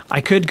 I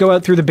could go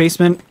out through the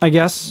basement, I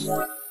guess.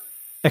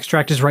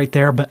 Extract is right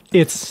there, but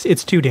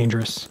it's too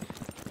dangerous.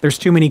 There's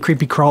too many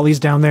creepy crawlies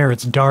down there.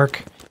 It's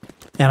dark.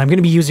 And I'm going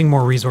to be using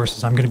more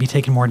resources. I'm going to be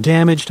taking more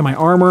damage to my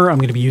armor. I'm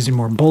going to be using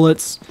more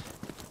bullets.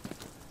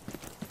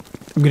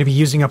 I'm going to be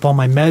using up all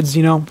my meds,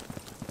 you know.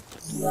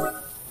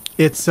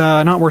 It's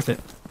not worth it.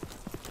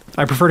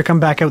 I prefer to come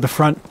back out the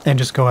front and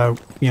just go out.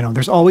 You know,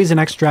 there's always an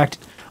extract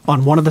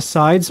on one of the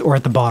sides or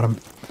at the bottom.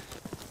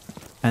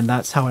 And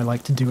that's how I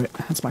like to do it.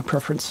 That's my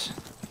preference.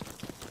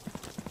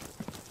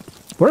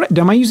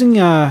 Am I using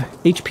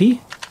HP?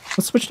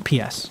 Let's switch to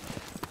PS.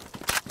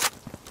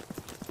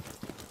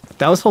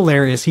 That was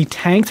hilarious. He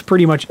tanked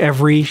pretty much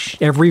every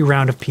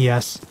round of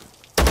PS.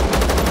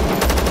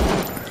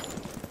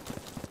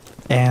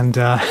 And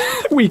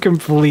we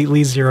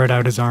completely zeroed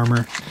out his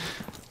armor.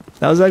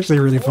 That was actually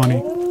really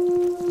funny.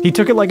 He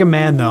took it like a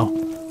man, though.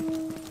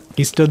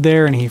 He stood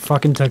there and he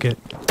fucking took it.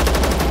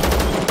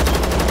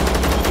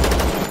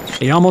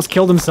 He almost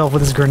killed himself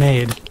with his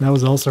grenade. That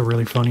was also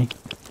really funny.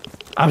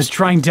 I was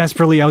trying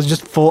desperately. I was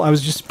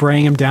just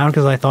spraying him down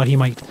because I thought he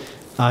might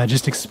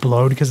just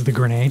explode because of the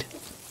grenade.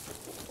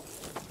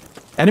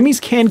 Enemies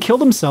can kill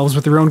themselves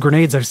with their own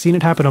grenades. I've seen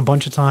it happen a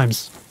bunch of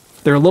times.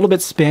 They're a little bit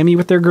spammy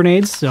with their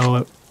grenades,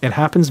 so it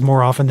happens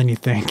more often than you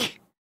think.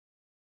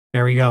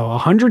 There we go.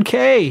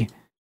 100K!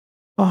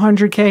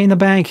 100K in the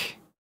bank.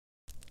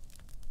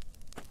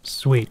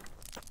 Sweet.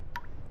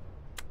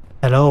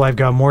 Hello, I've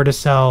got more to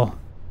sell.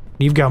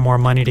 You've got more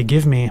money to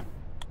give me.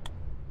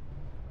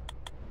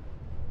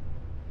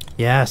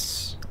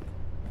 Yes.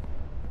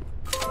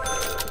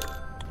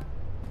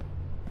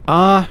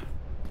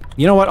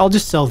 You know what? I'll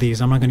just sell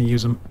these. I'm not going to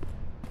use them.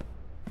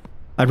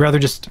 I'd rather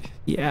just...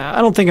 Yeah,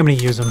 I don't think I'm going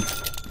to use them.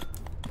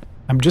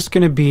 I'm just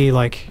going to be,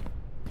 like...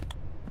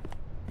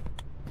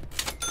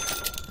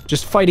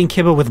 just fighting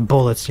Kibba with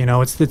bullets, you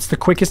know? It's the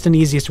quickest and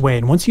easiest way.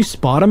 And once you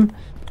spot him,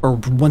 or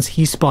once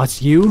he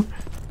spots you,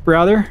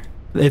 rather,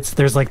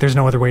 there's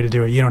no other way to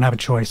do it. You don't have a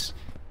choice.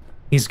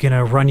 He's going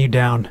to run you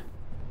down.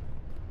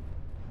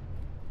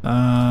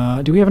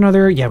 Do we have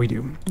another? Yeah, we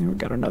do. We've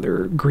got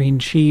another green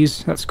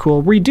cheese. That's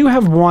cool. We do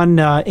have one,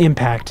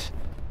 impact.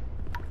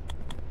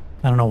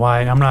 I don't know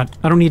why.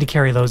 I don't need to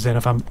carry those in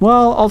if I'm...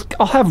 Well,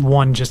 I'll have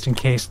one just in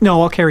case.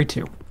 No, I'll carry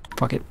 2.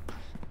 Fuck it.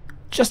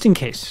 Just in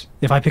case.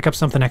 If I pick up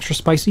something extra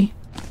spicy.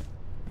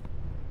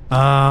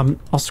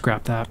 I'll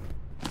scrap that.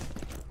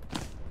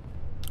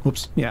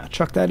 Oops. Yeah,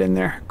 chuck that in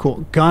there.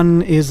 Cool.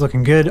 Gun is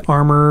looking good.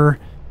 Armor,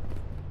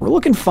 we're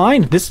looking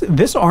fine.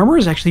 This armor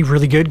is actually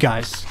really good,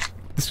 guys.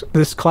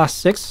 This class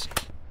 6.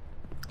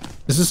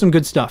 This is some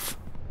good stuff.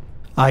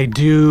 I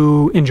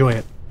do enjoy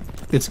it.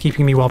 It's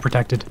keeping me well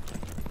protected.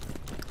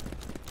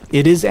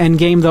 It is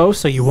endgame though,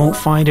 so you won't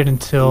find it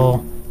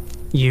until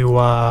you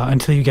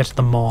get to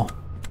the mall.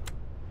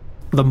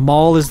 The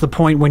mall is the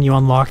point when you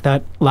unlock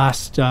that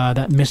last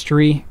that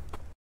mystery,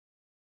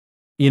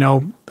 you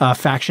know,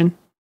 faction.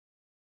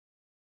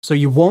 So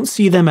you won't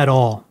see them at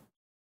all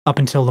up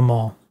until the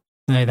mall.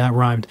 Hey, that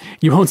rhymed.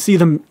 You won't see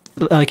them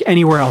like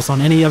anywhere else on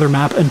any other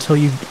map until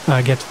you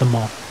get to the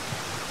mall.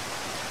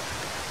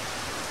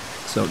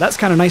 So that's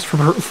kind of nice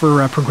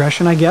for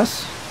progression, I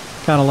guess.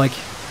 Kind of like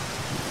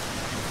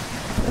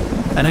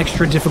an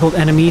extra difficult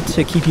enemy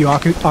to keep you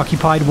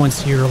occupied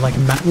once you're like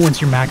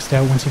once you're maxed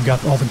out, once you've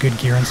got all the good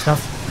gear and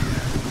stuff.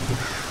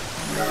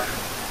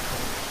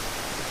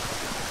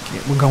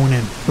 Okay, we're going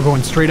in. We're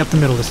going straight up the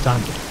middle this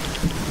time.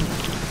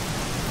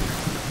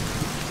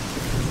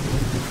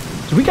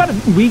 So we got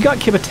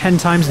괊ᴇᴏ 10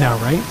 times now,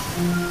 right?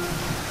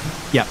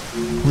 Yeah.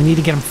 We need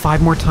to get him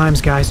 5 more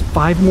times, guys.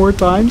 5 more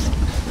times?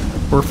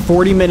 We're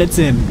 40 minutes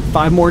in.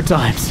 5 more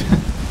times.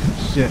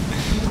 Shit.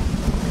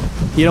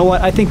 You know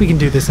what? I think we can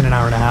do this in an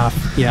hour and a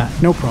half. Yeah,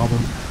 no problem.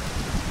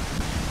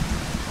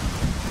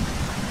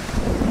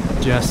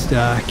 Just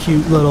a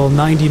cute little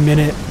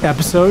 90-minute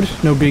episode.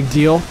 No big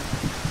deal.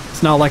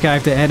 It's not like I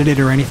have to edit it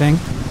or anything.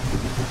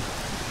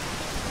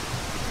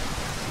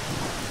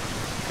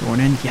 Going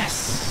in.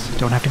 Yes.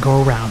 Don't have to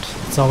go around.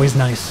 It's always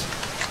nice.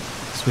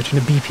 Switching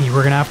to BP.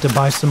 We're gonna have to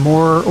buy some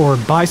more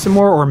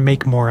or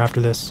make more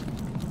after this.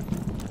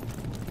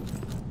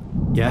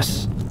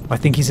 Yes. I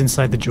think he's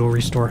inside the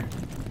jewelry store.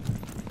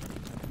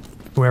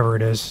 Whoever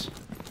it is.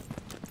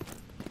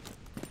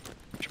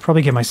 Should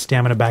probably get my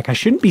stamina back. I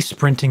shouldn't be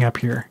sprinting up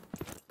here.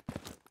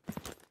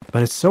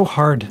 But it's so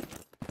hard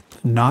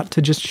not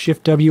to just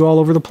shift W all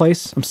over the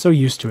place. I'm so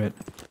used to it.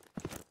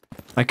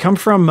 I come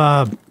from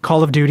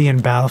Call of Duty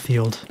and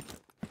Battlefield.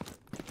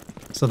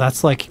 So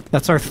that's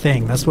our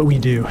thing. That's what we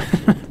do.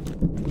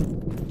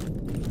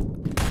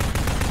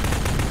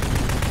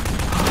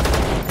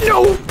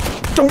 No!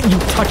 Don't you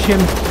touch him!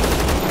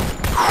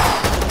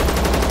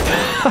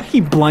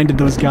 He blinded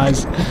those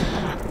guys.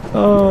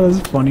 Oh,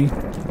 that's funny.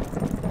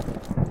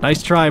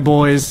 Nice try,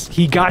 boys.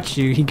 He got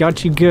you. He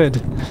got you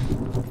good.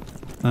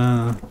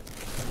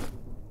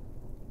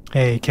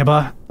 Hey,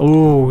 괊ᴇᴏ.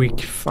 Oh, we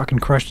fucking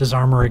crushed his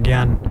armor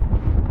again.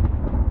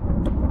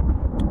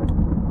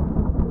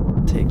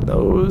 Take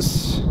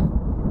those.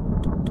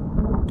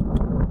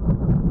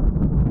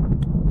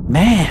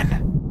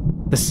 Man!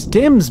 The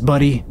stims,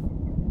 buddy.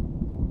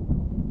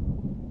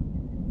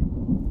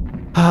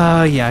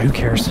 Yeah, who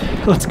cares?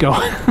 Let's go.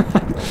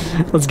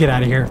 Let's get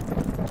out of here.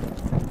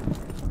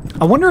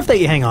 I wonder if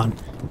they... Hang on.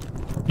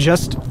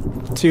 Just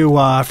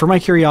to, for my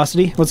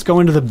curiosity, let's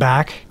go into the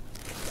back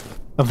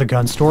of the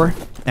gun store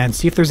and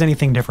see if there's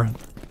anything different.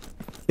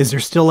 Is there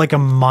still like a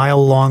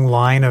mile-long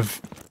line of...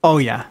 Oh,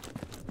 yeah.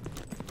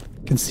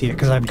 I can see it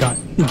because I've got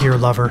Gear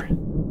Lover.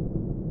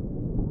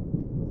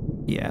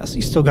 Yeah, so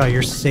you still got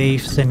your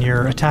safes and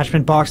your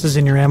attachment boxes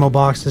and your ammo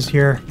boxes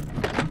here.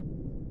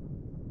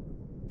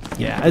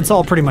 Yeah, it's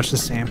all pretty much the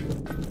same.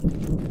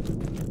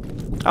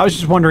 I was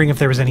just wondering if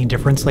there was any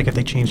difference, like if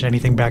they changed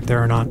anything back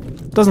there or not.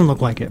 Doesn't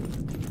look like it.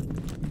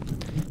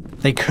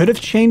 They could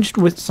have changed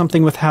with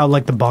something with how,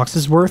 like, the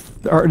boxes work,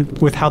 or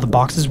with how the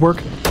boxes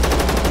work.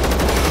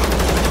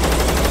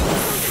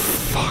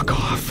 Fuck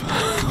off.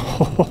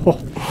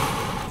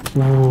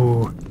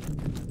 Ooh.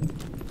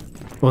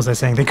 What was I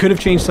saying? They could have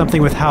changed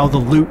something with how the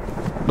loot,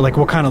 like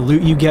what kind of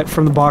loot you get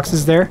from the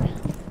boxes there.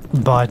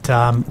 But,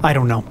 I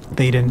don't know.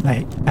 They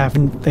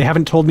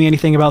haven't told me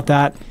anything about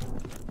that.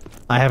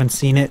 I haven't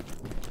seen it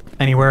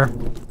anywhere.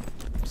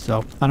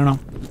 So, I don't know.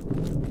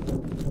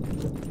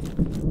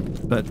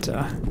 But,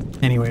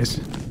 anyways.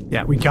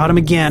 Yeah, we got him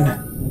again.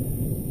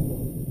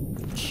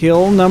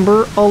 Kill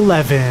number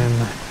 11.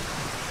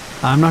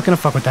 I'm not gonna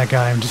fuck with that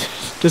guy. I'm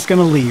just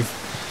gonna leave.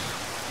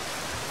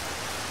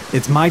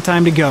 It's my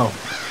time to go.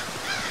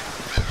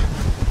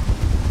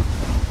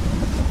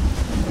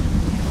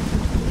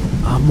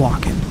 I'm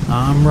walking.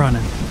 I'm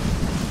running.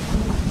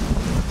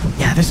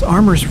 Yeah, this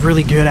armor's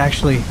really good,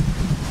 actually.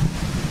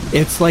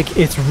 It's like,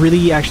 it's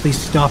really actually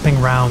stopping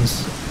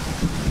rounds.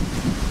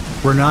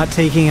 We're not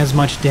taking as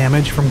much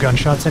damage from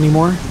gunshots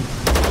anymore.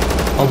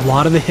 A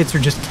lot of the hits are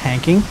just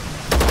tanking.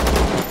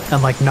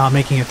 And like not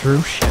making it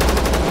through. Shit.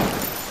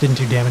 Didn't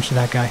do damage to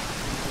that guy.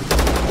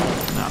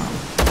 No.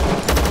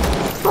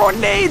 Throwing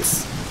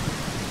nades!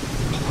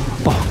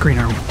 Oh, green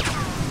armor.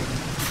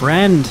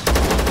 Friend.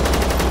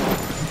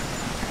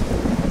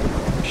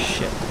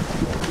 Shit.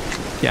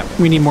 Yeah,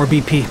 we need more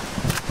BP.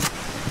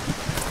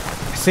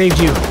 I saved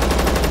you.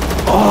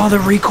 Oh, the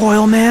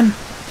recoil, man.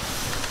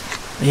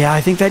 Yeah, I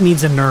think that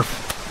needs a nerf.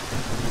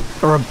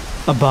 Or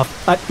a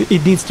buff.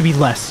 It needs to be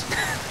less.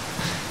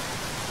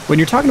 When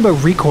you're talking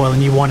about recoil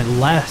and you want it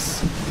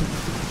less,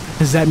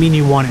 does that mean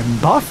you want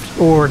it buffed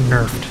or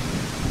nerfed?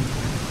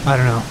 I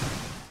don't know.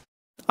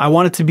 I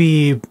want it to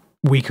be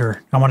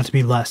weaker. I want it to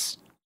be less.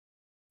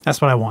 That's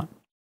what I want.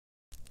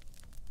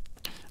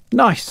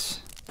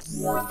 Nice.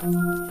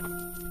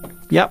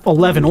 Yep,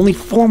 11. Only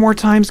 4 more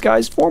times,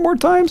 guys. 4 more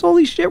times.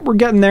 Holy shit, we're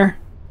getting there.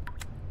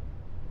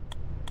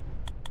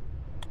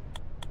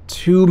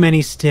 Too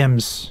many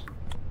stims.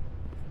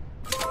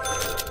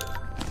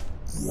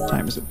 What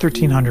time is it?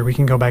 1300. We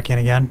can go back in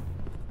again.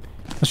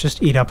 Let's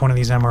just eat up one of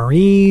these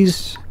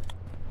MREs.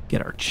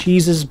 Get our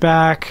cheeses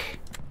back.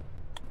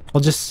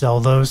 I'll just sell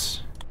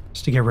those.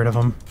 Just to get rid of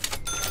them.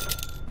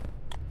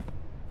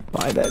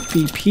 Buy that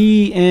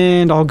BP,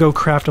 and I'll go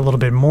craft a little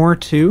bit more,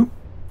 too.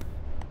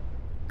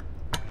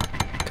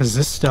 Because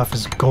this stuff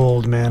is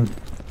gold, man.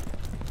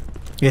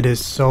 It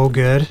is so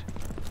good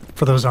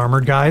for those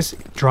armored guys.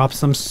 It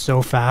drops them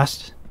so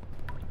fast.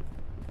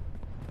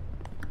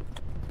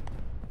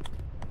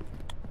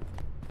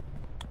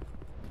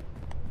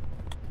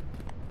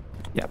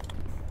 Yep.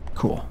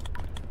 Cool.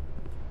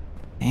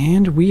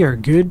 And we are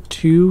good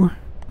to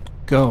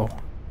go.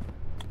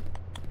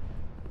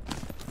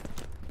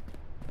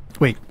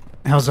 Wait,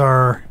 how's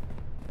our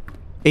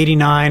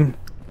 89,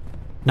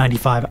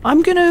 95?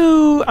 I'm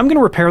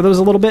gonna repair those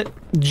a little bit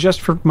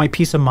just for my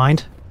peace of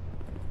mind.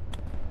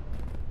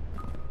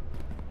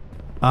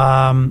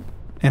 And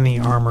the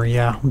armor,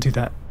 yeah, we'll do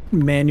that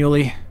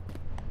manually.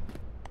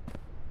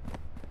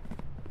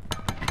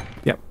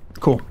 Yep,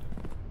 cool.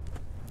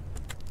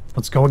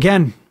 Let's go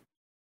again.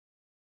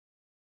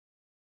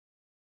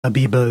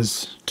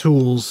 Abiba's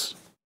tools.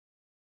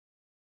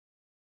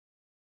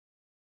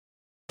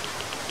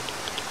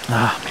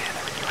 Ah, man,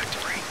 that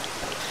radioactive rain.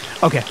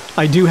 Okay,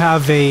 I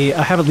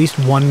have at least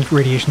 1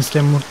 radiation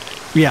stim.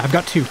 Yeah, I've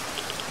got 2.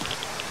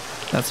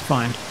 That's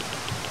fine.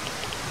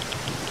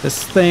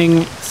 This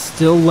thing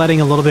still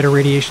letting a little bit of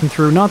radiation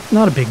through. Not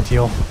a big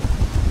deal.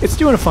 It's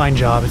doing a fine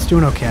job. It's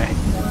doing okay.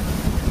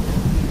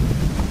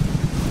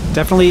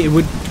 Definitely, it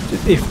would.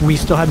 If we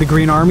still had the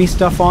Green Army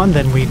stuff on,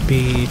 then we'd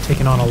be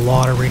taking on a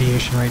lot of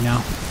radiation right now.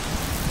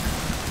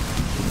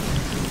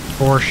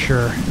 For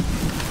sure.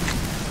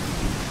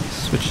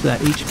 Switch to that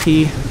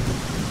HP.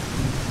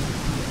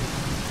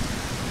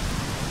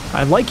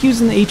 I like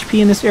using the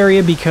HP in this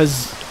area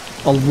because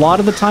a lot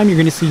of the time you're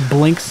going to see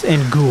blinks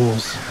and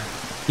ghouls.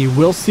 You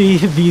will see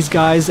these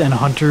guys and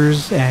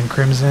hunters and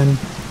Crimson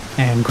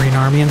and Green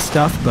Army and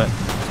stuff, but I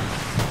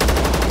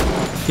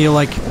feel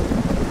like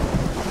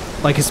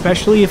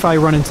especially if I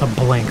run into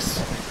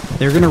blinks,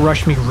 they're going to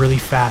rush me really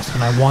fast,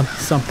 and I want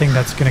something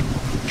that's going to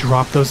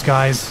drop those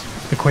guys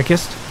the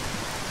quickest,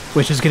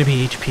 which is going to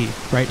be HP,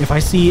 right? If I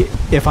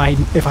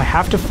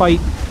have to fight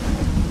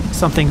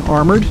something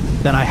armored,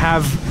 then I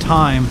have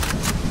time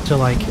to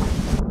like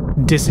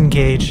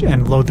disengage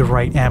and load the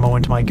right ammo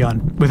into my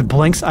gun. With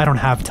blinks, I don't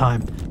have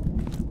time.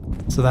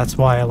 So that's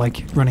why I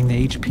like running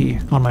the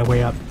HP on my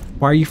way up.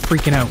 Why are you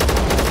freaking out?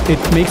 It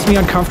makes me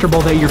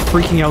uncomfortable that you're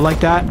freaking out like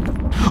that.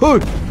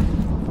 Oh!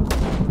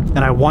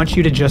 And I want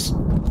you to just...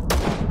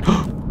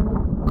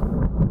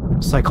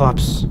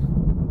 Cyclops.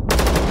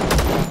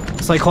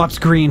 Cyclops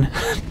green.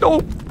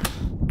 No!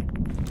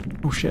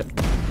 Oh shit.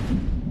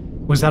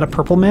 Was that a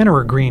purple man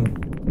or a green?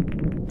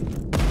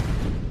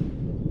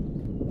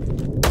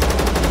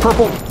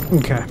 Purple!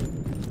 Okay.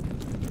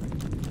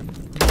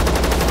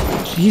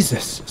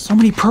 Jesus, so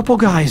many purple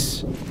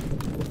guys.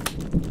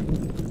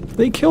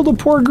 They killed a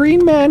poor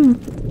green man.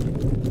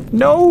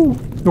 No!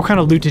 What kind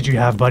of loot did you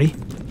have, buddy?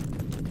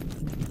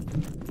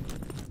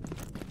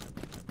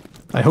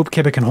 I hope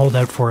ᴄᴏ can hold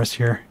out for us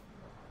here.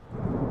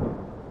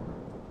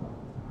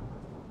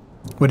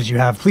 What did you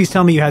have? Please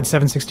tell me you had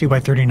 7.62 by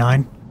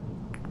 39.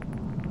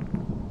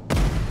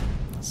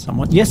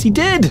 Someone... Yes, he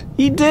did!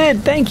 He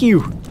did! Thank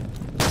you!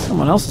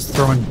 Someone else is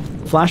throwing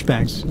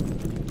flashbangs.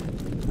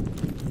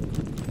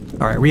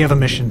 Alright, we have a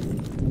mission.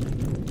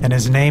 And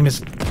his name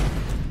is...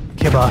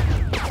 ᴄᴏ.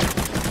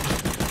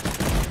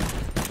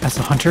 That's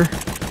a hunter?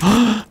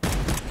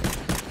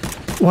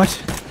 What?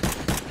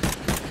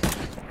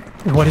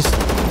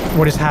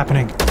 What is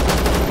happening?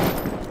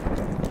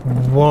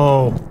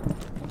 Whoa.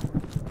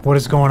 What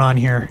is going on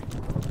here?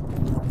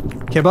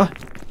 ᴄᴏ?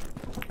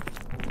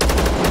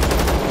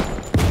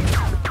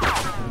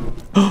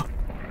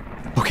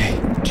 Okay,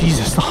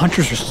 Jesus, the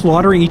hunters are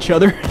slaughtering each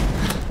other.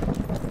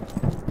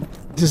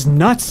 This is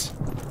nuts.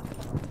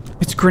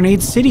 It's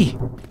Grenade City.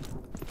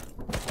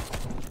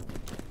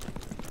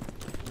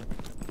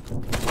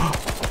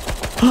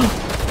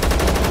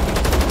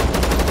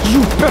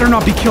 You better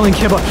not be killing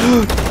ᴄᴏ.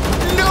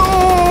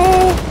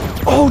 No!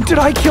 Oh, did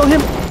I kill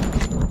him?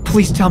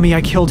 Please tell me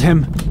I killed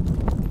him.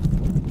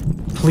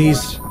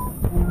 Please.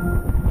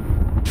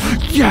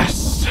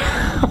 Yes!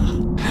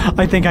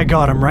 I think I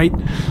got him, right?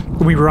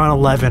 We were on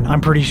 11.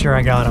 I'm pretty sure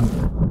I got him.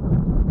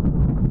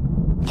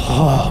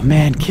 Oh,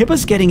 man.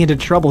 ᴄᴏ's getting into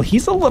trouble.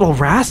 He's a little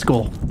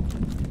rascal.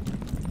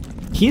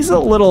 He's a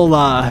little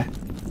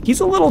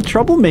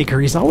troublemaker.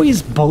 He's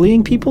always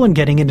bullying people and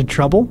getting into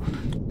trouble.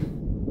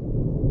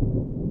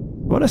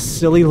 What a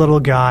silly little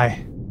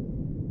guy.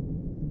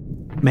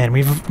 Man,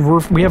 we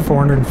have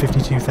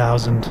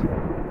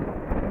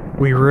 452,000.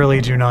 We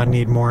really do not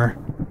need more.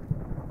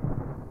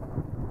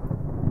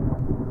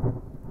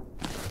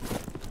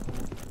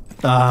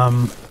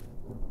 A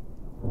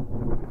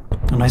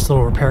nice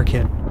little repair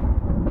kit.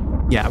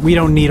 Yeah, we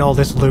don't need all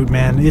this loot,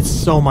 man. It's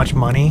so much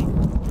money.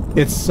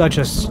 It's such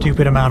a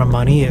stupid amount of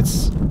money.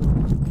 It's...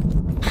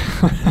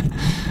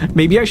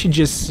 Maybe I should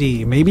just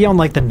see. Maybe on,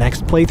 like, the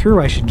next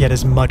playthrough, I should get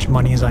as much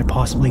money as I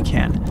possibly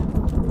can.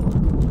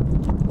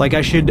 Like,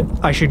 I should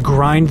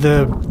grind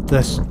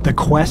the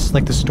quest,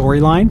 like the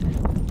storyline,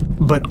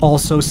 but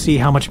also see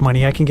how much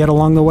money I can get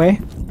along the way.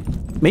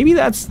 Maybe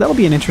that'll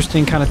be an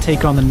interesting kind of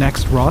take on the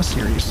next Raw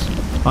series.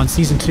 On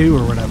Season 2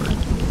 or whatever.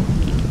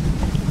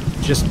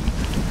 Just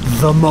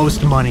the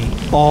most money.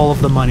 All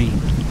of the money.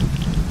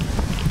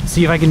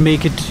 See if I can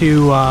make it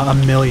to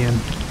 1 million.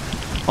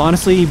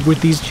 Honestly,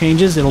 with these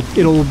changes, it'll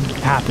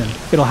happen.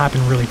 It'll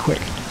happen really quick.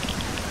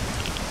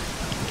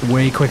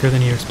 Way quicker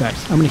than you expect.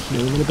 I'm gonna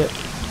heal a little bit.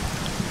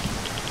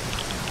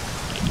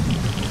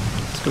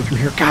 Let's go through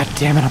here. God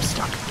damn it, I'm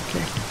stuck.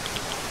 Okay.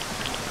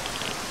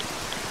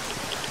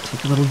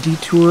 Take a little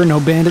detour. No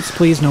bandits,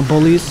 please. No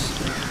bullies.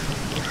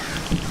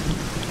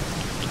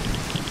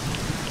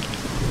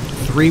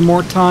 3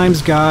 more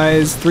times,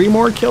 guys. 3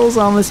 more kills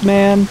on this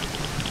man.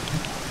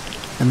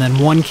 And then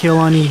 1 kill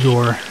on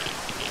Igor.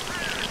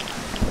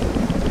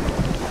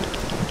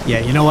 Yeah,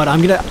 you know what?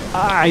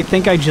 I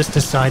think I just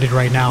decided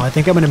right now. I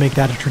think I'm gonna make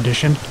that a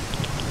tradition.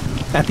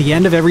 At the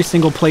end of every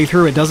single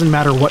playthrough, it doesn't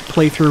matter what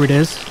playthrough it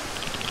is.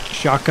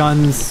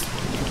 Shotguns,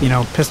 you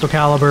know, pistol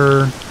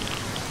caliber,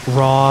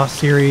 Raw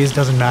series,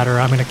 doesn't matter.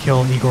 I'm gonna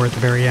kill Igor at the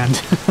very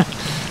end.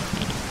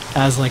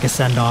 As like a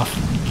send-off.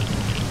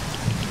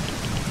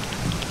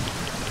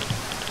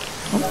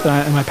 Oh,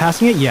 am I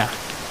passing it? Yeah.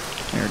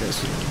 There it is.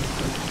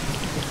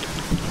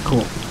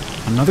 Cool.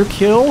 Another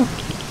kill.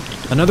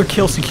 Another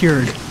kill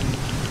secured.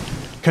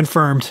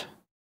 Confirmed.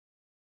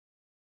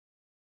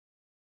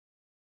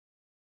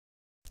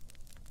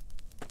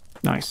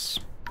 Nice.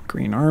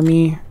 Green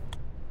Army.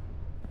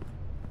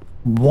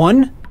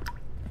 1?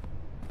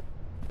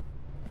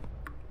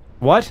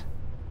 What?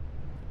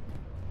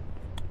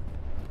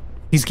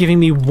 He's giving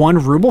me 1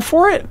 ruble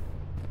for it?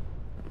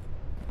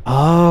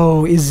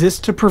 Oh, is this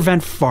to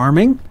prevent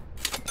farming?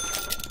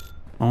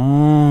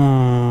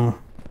 Oh.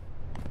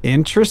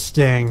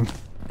 Interesting.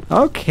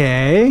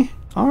 Okay.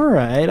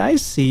 Alright, I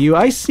see you.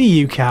 I see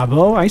you,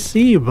 Cabo. I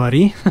see you,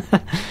 buddy.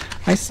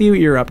 I see what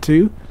you're up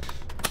to.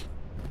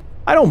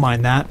 I don't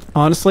mind that,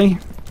 honestly.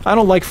 I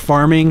don't like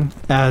farming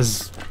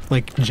as,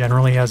 like,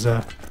 generally as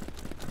a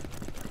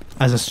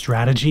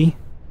strategy.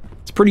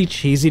 It's pretty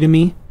cheesy to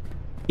me,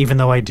 even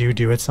though I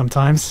do it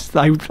sometimes.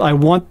 I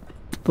want,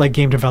 like,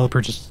 game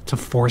developer just to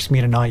force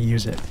me to not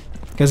use it,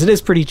 because it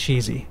is pretty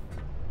cheesy.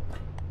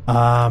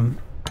 Yeah,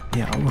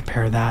 I'll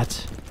repair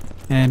that.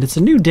 And it's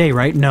a new day,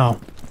 right? No.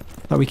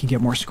 Thought we could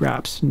get more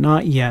scraps.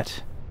 Not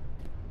yet.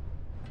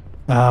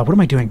 What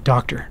am I doing?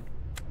 Doctor.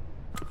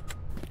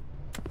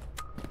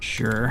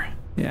 Sure.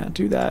 Yeah,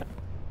 do that.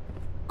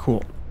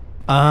 Cool.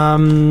 How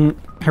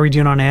are we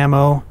doing on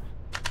ammo?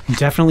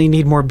 Definitely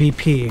need more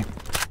BP.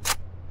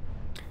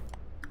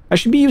 I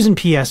should be using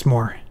PS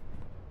more.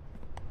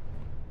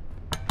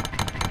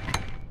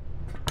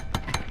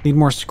 Need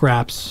more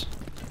scraps.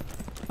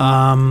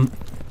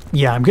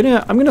 Yeah, I'm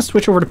gonna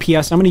switch over to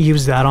PS. I'm gonna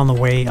use that on the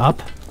way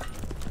up.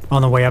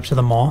 On the way up to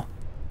the mall.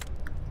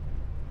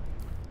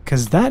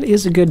 Because that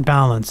is a good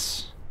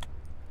balance.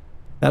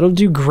 That'll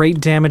do great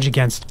damage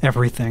against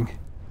everything.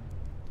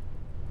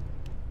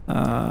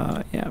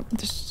 Yeah,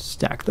 just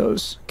stack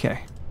those.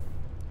 Okay.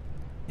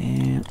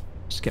 And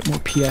just get more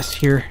PS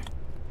here.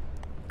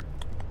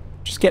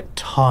 Just get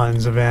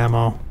tons of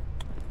ammo.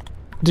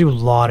 Do a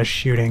lot of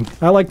shooting.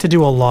 I like to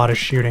do a lot of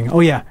shooting.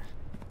 Oh yeah.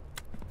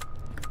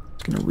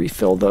 Just gonna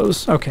refill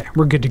those. Okay,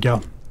 we're good to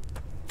go.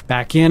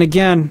 Back in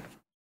again.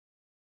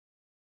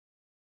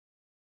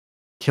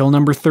 Kill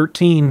number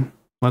 13.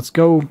 Let's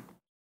go.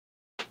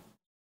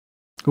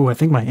 Ooh, I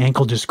think my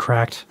ankle just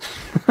cracked.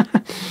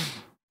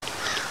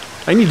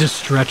 I need to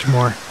stretch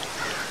more.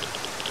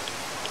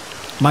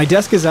 My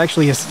desk is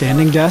actually a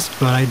standing desk,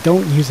 but I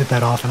don't use it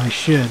that often. I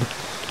should.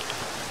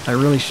 I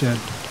really should.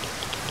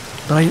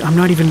 But I'm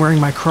not even wearing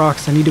my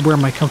Crocs. I need to wear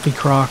my comfy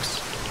Crocs.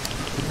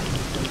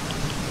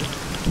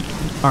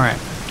 Alright.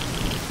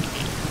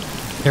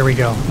 There we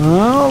go.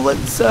 Oh,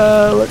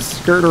 let's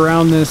skirt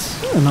around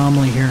this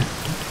anomaly here.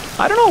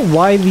 I don't know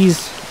why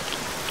these...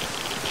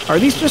 Are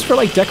these just for,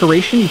 like,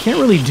 decoration? You can't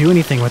really do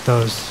anything with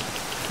those.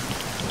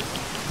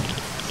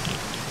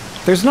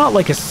 There's not,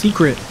 like, a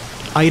secret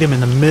item in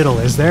the middle,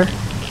 is there?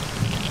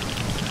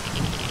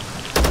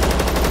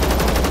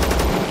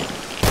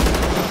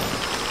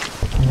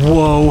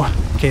 Whoa.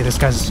 Okay, this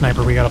guy's a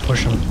sniper. We gotta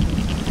push him.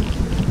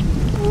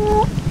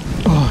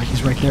 Oh,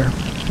 he's right there.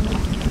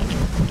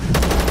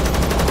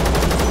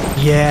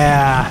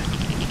 Yeah.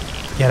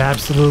 Get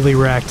absolutely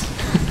wrecked.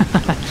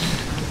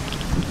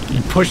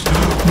 You pushed.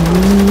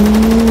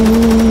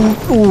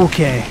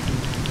 Okay.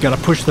 Gotta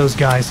push those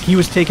guys. He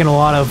was taking a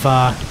lot of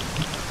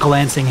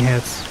glancing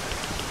hits.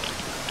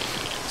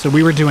 So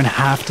we were doing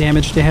half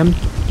damage to him.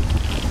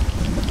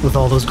 With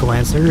all those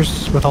glancers.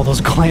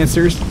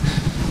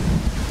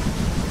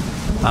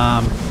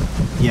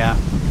 Yeah.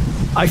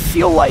 I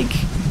feel like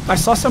I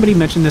saw somebody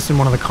mention this in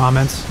one of the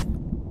comments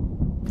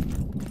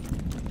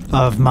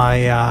of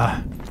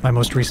my my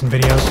most recent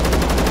videos.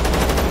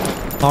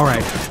 All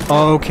right.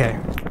 Okay.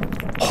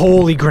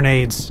 Holy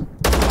grenades.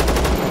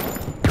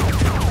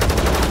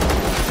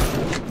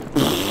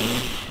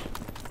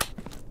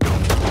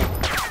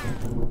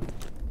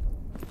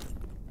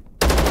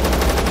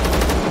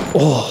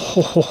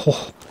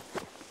 Oh.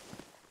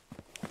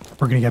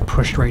 We're gonna get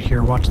pushed right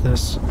here. Watch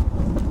this.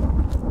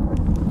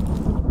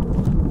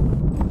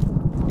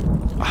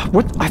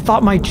 What? I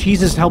thought my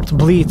Jesus helped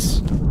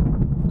bleeds.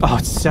 Oh,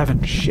 it's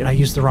 7. Shit, I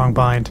used the wrong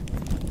bind.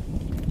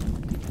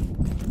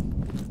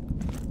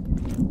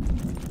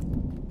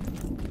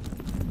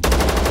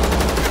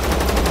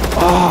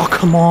 Oh,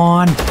 come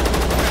on.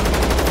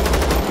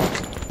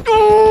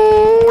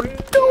 Oh,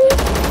 no.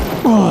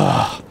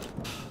 Oh,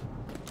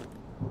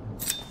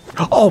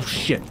 oh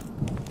shit.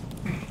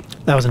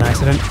 That was an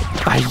accident.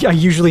 I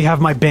usually have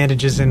my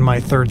bandages in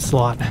my 3rd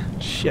slot.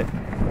 Shit.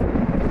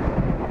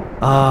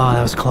 Ah,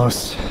 that was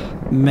close.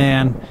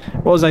 Man,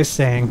 what was I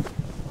saying?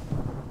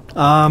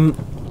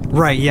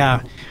 Right,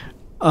 yeah.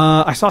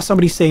 I saw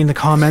somebody say in the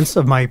comments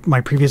of my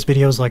previous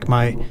videos, like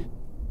my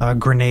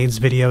grenades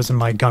videos and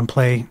my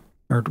gunplay,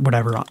 or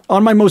whatever,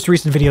 on my most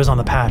recent videos on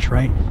the patch,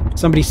 right?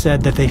 Somebody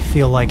said that they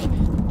feel like,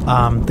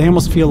 they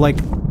almost feel like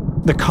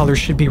the colors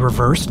should be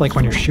reversed, like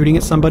when you're shooting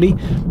at somebody,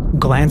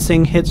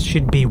 glancing hits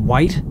should be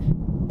white,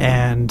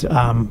 and,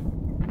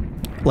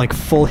 like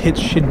full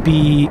hits should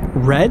be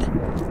red.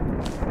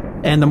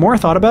 And the more I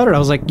thought about it, I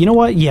was like, you know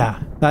what?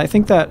 Yeah, I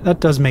think that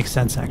does make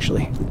sense,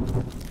 actually.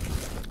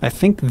 I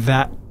think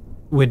that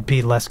would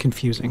be less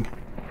confusing,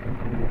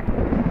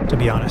 to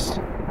be honest.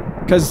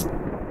 Because,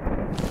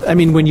 I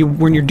mean, when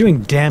you're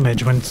doing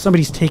damage, when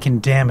somebody's taking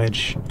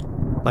damage,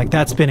 like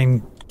that's been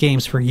in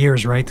games for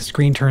years, right? The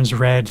screen turns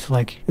red,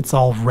 like it's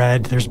all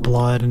red, there's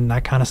blood and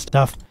that kind of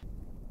stuff.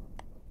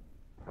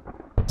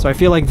 So I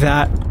feel like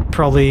that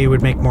probably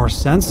would make more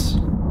sense.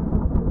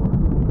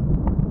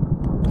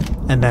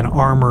 And then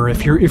armor, if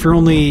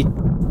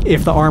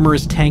the armor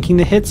is tanking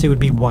the hits, it would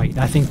be white.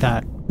 I think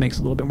that makes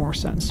a little bit more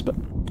sense. But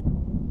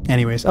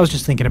anyways, I was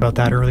just thinking about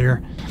that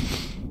earlier.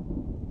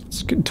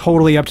 It's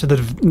totally up to the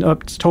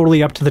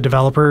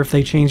developer if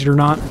they change it or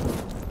not.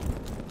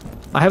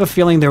 I have a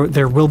feeling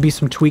there will be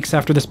some tweaks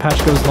after this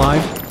patch goes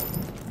live.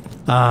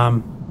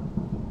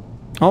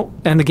 Oh,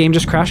 and the game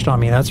just crashed on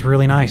me. That's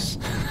really nice.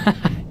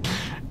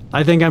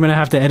 I think I'm gonna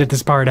have to edit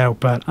this part out,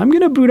 but I'm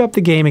gonna boot up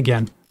the game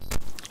again.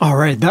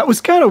 Alright, that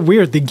was kind of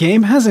weird. The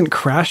game hasn't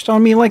crashed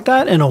on me like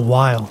that in a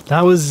while.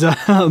 That was, yeah,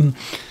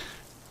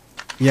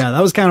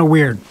 that was kind of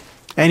weird.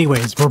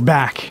 Anyways, we're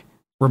back.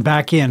 We're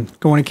back in.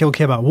 Going to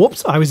ᴍᴏᴇᴏ.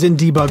 Whoops, I was in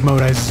debug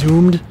mode. I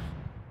zoomed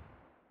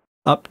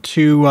up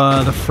to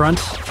the front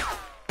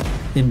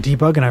in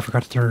debug, and I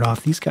forgot to turn it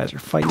off. These guys are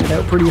fighting it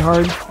out pretty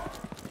hard.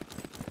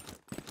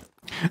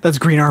 That's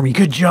Green Army.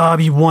 Good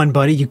job. You won,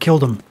 buddy. You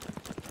killed him.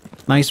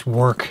 Nice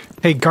work.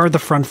 Hey, guard the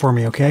front for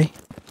me, okay?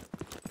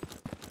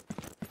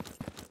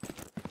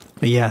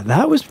 But yeah,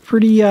 that was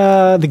pretty,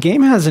 the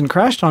game hasn't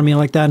crashed on me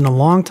like that in a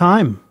long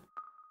time.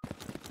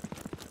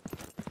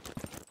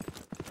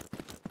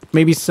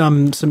 Maybe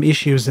some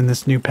issues in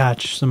this new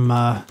patch, some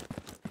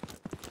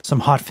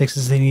hot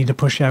fixes they need to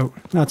push out.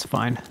 That's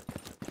fine.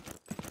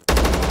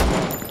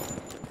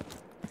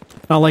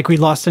 Not like we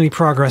lost any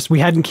progress.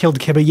 We hadn't killed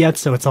Kibba yet,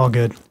 so it's all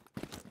good.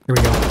 Here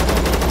we go.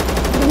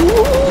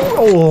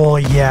 Oh,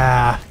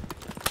 yeah.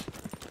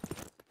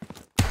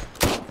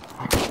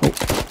 Oh,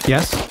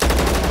 yes?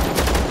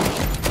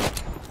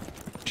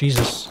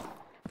 Jesus.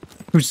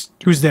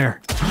 Who's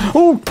there?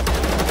 Oh!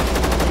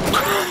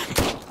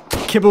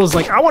 Kibba was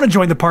like, I want to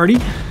join the party!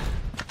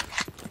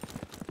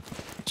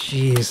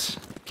 Jeez.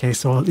 Okay,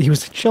 so he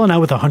was chilling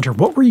out with a hunter.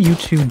 What were you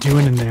two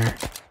doing in there?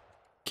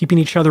 Keeping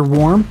each other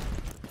warm?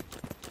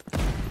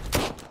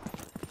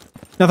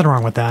 Nothing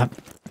wrong with that.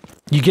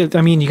 You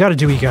gotta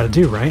do what you gotta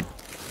do, right?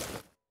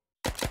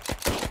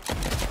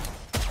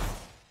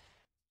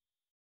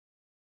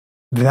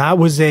 That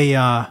was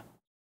a,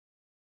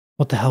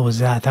 what the hell was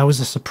that? That was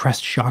a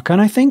suppressed shotgun,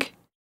 I think?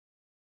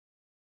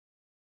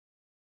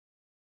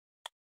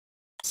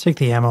 Let's take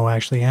the ammo,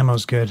 actually.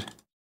 Ammo's good.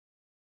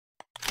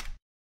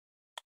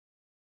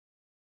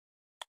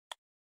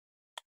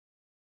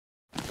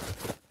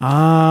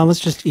 Let's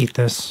just eat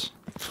this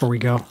before we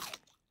go.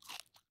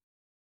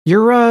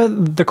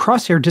 The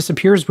crosshair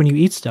disappears when you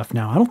eat stuff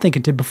now. I don't think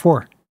it did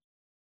before.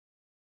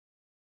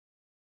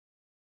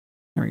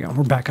 There we go.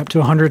 We're back up to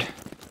 100.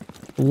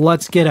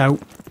 Let's get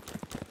out.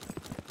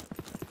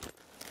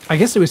 I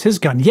guess it was his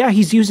gun. Yeah,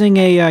 he's using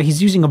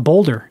a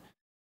boulder.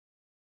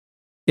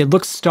 It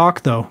looks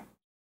stock though.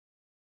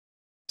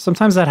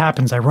 Sometimes that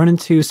happens. I run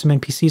into some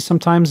NPCs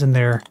sometimes and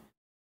they're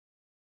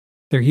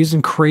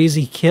using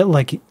crazy kit,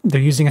 like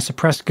they're using a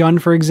suppressed gun,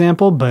 for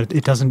example, but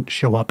it doesn't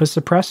show up as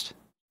suppressed.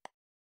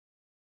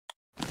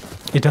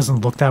 It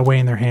doesn't look that way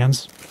in their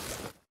hands.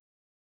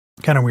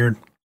 Kind of weird.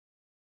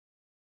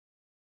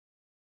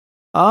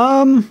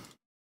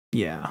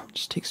 Yeah,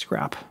 just take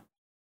scrap.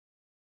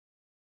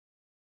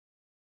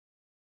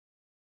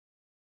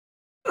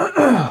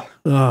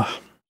 Ugh.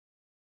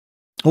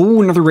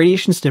 Oh, another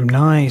radiation stim.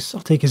 Nice.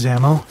 I'll take his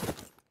ammo.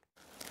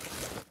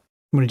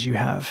 What did you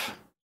have?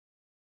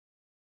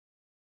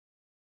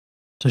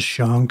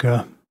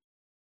 ᴍᴏʀᴇ.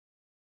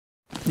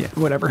 Yeah,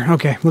 whatever.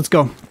 Okay, let's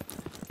go.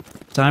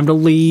 Time to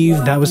leave.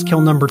 That was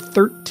kill number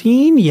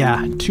 13.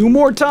 Yeah, 2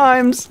 more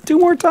times. 2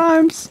 more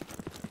times.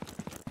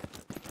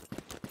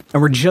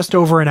 And we're just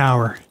over an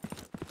hour.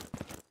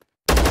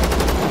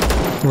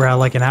 We're at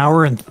like an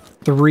hour and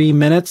 3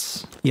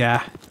 minutes.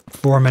 Yeah,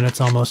 4 minutes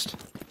almost.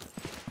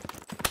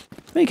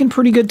 Making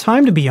pretty good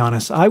time, to be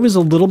honest. I was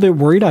a little bit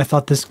worried. I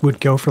thought this would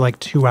go for like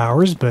 2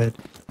 hours, but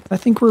I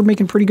think we're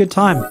making pretty good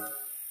time.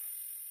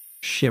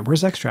 Shit,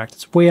 where's extract?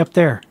 It's way up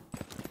there.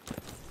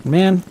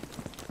 Man,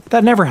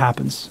 that never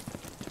happens.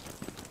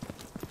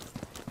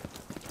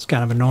 It's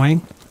kind of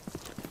annoying.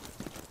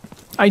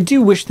 I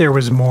do wish there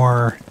was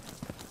more...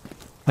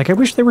 Like, I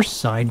wish there were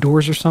side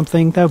doors or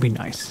something. That would be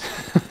nice.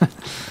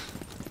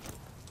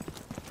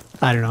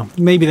 I don't know.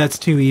 Maybe that's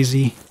too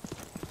easy.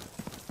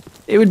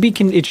 It would be...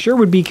 It sure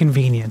would be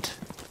convenient.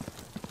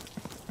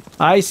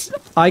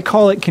 I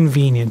call it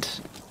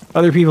convenient.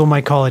 Other people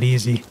might call it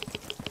easy.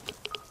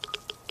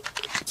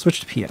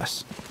 Switch to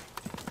PS.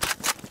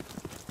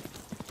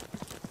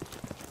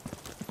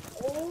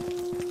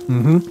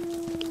 Mm-hmm.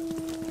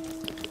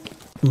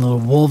 Little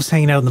wolves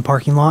hanging out in the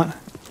parking lot.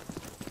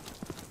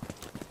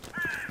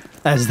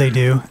 As they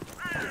do.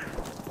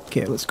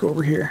 Okay, let's go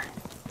over here.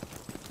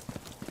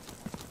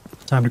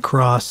 Time to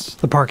cross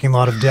the parking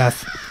lot of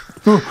death.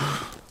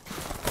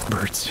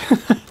 Birds.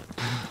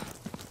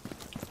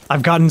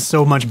 I've gotten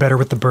so much better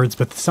with the birds,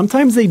 but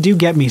sometimes they do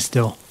get me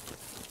still.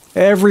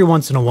 Every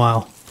once in a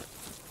while.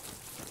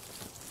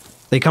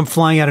 They come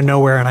flying out of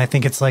nowhere and I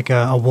think it's like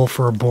a wolf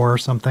or a boar or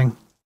something.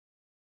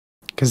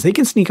 Because they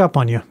can sneak up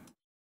on you.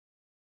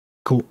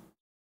 Cool.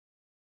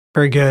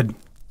 Very good.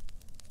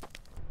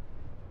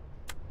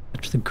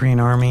 To the Green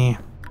Army.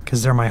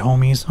 Because they're my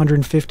homies.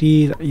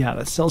 150. Yeah,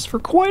 that sells for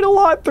quite a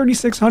lot.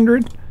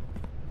 3,600.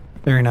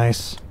 Very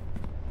nice.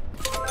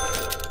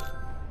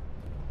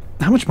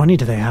 How much money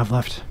do they have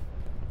left?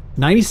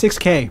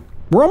 96k.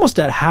 We're almost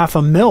at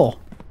 $500,000.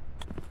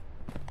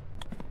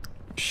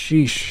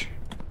 Sheesh.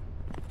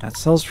 That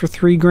sells for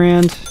 3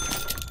 grand.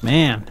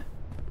 Man.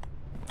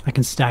 I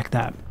can stack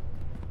that.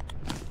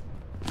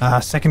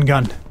 Second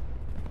gun.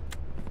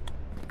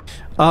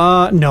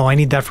 No, I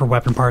need that for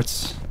weapon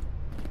parts.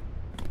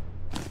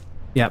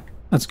 Yep,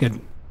 that's good.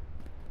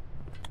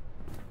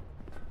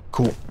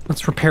 Cool.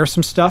 Let's repair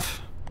some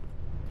stuff.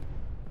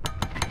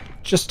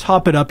 Just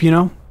top it up, you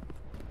know?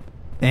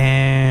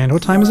 And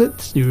what time is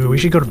it? Ooh, we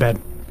should go to bed.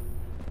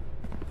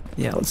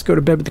 Yeah, let's go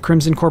to bed with the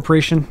Crimson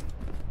Corporation.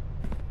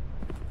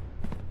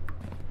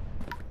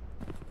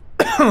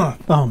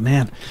 Oh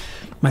man,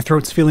 my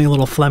throat's feeling a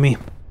little phlegmy.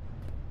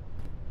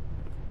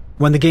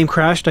 When the game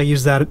crashed, I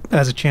used that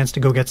as a chance to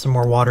go get some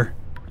more water.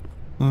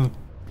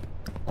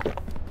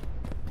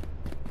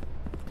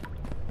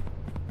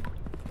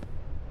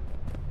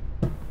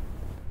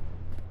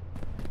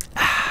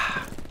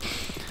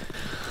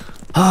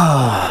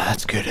 Ah,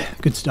 that's good.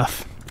 Good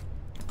stuff.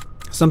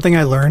 Something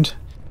I learned.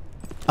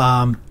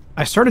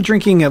 I started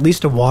drinking at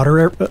least a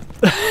water...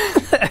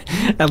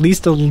 at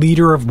least a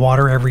liter of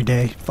water every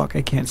day. Fuck,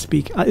 I can't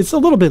speak. It's a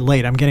little bit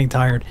late. I'm getting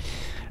tired.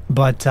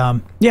 But,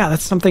 yeah,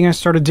 that's something I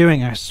started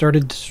doing. I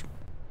started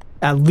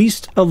at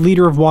least a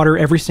liter of water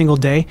every single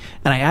day,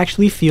 and I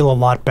actually feel a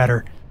lot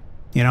better.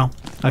 You know?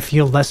 I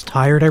feel less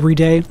tired every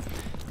day.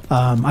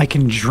 I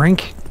can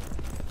drink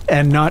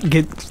and not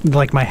get...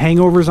 Like, my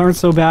hangovers aren't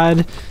so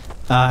bad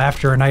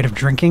after a night of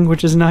drinking,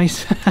 which is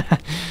nice.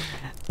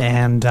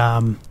 And,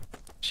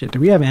 shit, do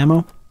we have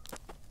ammo?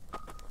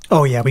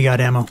 Oh, yeah, we got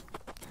ammo.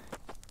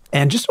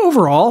 And just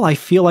overall, I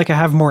feel like I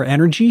have more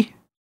energy.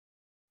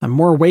 I'm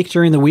more awake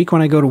during the week when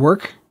I go to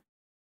work.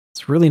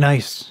 It's really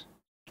nice.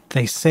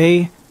 They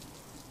say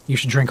you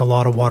should drink a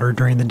lot of water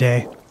during the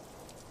day.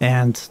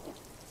 And,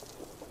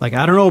 like,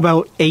 I don't know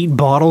about 8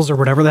 bottles or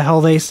whatever the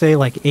hell they say,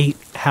 like 8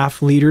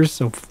 half liters,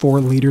 so 4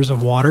 liters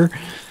of water.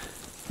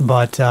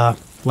 But,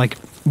 like,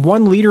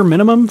 1 liter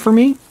minimum for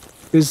me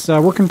is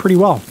working pretty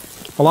well.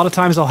 A lot of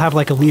times I'll have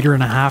like 1.5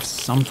 liters,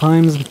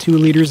 sometimes 2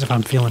 liters if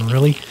I'm feeling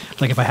really,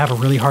 like if I have a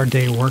really hard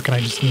day at work and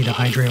I just need to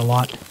hydrate a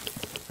lot.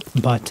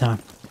 But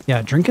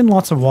yeah, drinking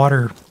lots of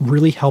water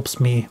really helps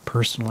me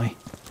personally.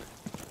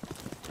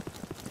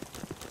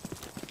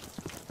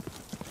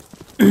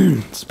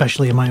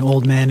 Especially in my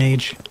old man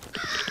age.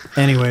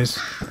 Anyways.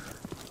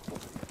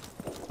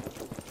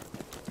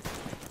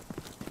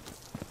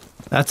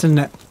 That's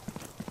an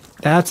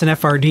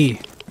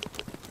FRD.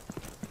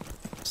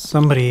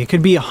 Somebody, it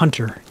could be a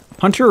hunter.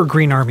 Hunter or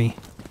Green Army?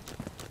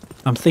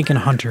 I'm thinking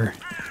hunter.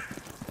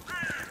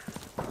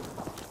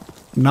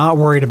 Not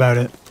worried about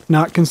it.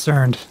 Not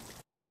concerned.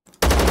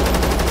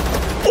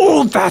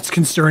 Oh, that's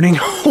concerning.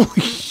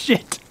 Holy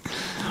shit.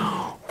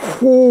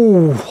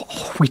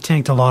 Oh, we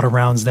tanked a lot of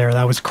rounds there.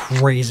 That was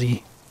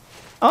crazy.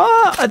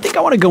 I think I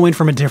want to go in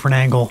from a different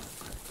angle.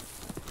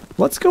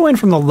 Let's go in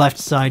from the left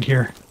side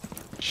here.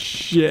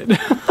 Shit.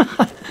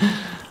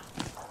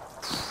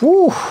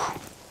 Whew.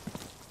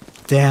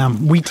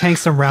 Damn, we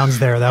tanked some rounds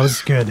there. That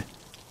was good.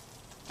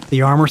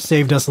 The armor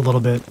saved us a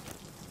little bit.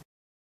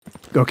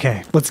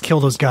 Okay, let's kill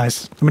those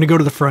guys. I'm gonna go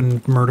to the front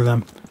and murder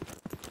them.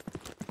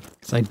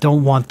 Because I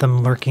don't want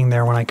them lurking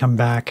there when I come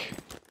back.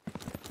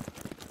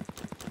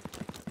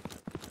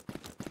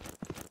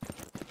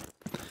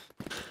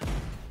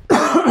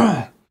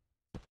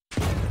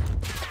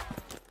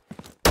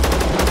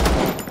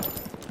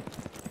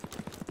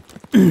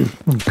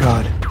 Oh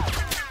god.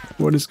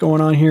 What is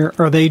going on here?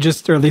 Are they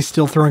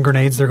still throwing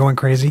grenades? They're going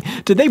crazy.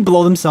 Did they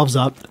blow themselves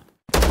up?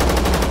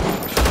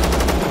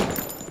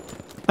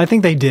 I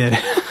think they did.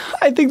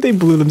 I think they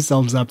blew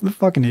themselves up. The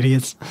fucking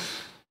idiots.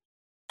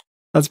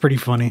 That's pretty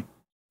funny.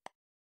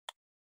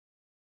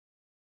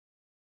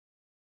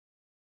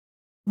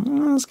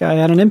 Well, this guy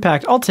had an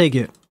impact. I'll take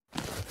it.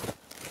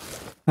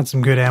 That's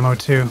some good ammo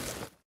too.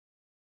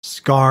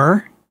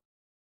 Scar.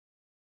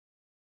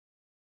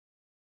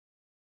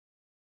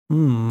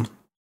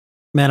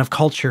 Man of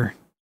culture.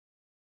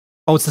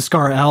 Oh, it's the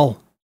Scar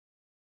L.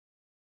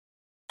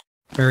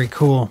 Very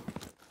cool.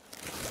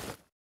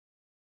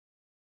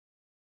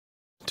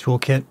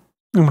 Toolkit.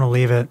 I'm gonna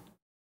leave it.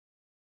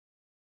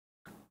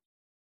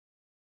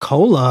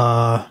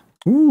 Cola.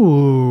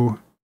 Ooh.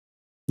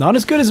 Not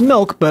as good as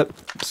milk, but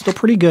still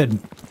pretty good.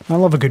 I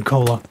love a good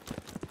cola.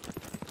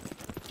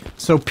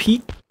 So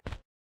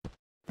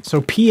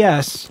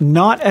PS,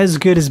 not as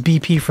good as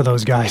BP for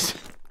those guys.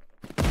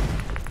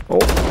 Oh,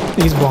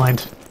 he's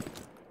blind.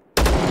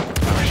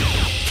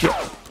 Shit.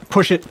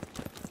 Push it.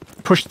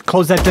 Push,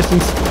 close that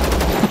distance.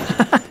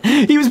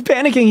 He was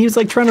panicking. He was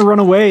like trying to run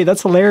away.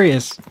 That's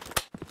hilarious.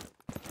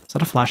 Is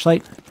that a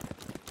flashlight?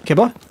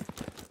 Kibba?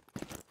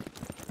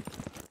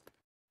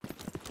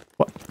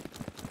 What?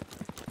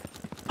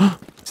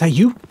 Is that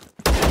you?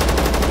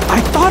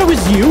 I thought it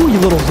was you, you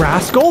little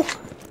rascal.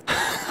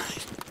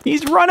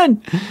 He's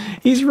running.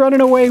 He's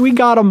running away. We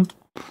got him.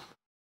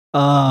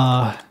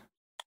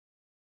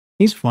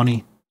 He's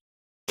funny.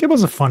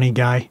 Kibba's a funny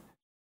guy.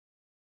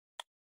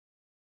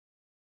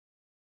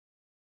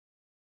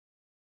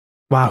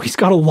 Wow, he's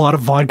got a lot of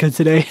vodka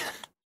today.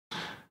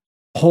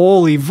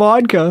 Holy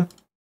vodka.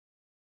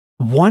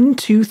 1,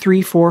 2,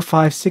 3, 4,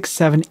 5, 6,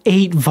 7,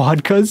 8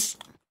 vodkas.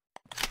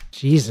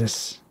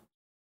 Jesus.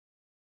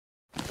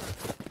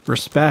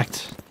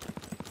 Respect.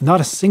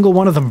 Not a single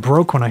one of them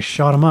broke when I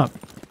shot him up.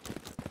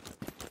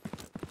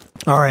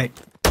 Alright.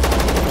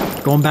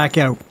 Going back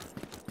out.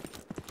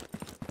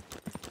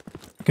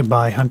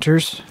 Goodbye,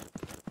 hunters.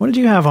 What did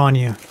you have on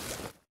you?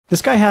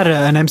 This guy had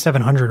an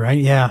M700, right?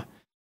 Yeah.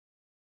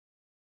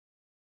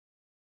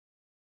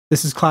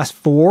 This is class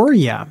 4?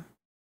 Yeah.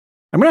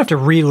 I'm gonna have to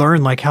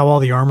relearn, like, how all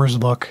the armors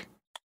look.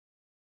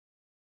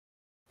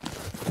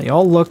 They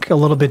all look a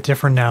little bit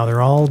different now.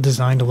 They're all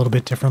designed a little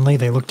bit differently.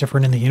 They look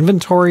different in the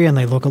inventory, and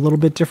they look a little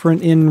bit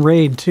different in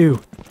raid, too.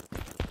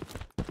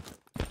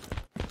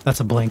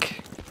 That's a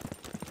blink.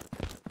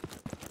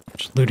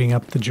 Just looting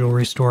up the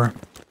jewelry store.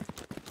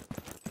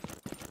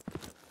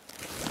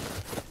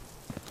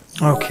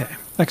 Okay.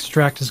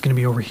 Extract is gonna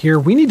be over here.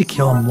 We need to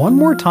kill him one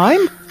more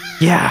time?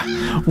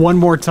 Yeah, one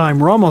more time.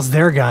 We're almost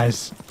there,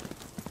 guys.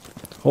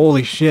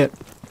 Holy shit.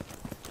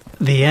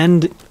 The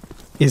end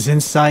is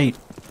in sight.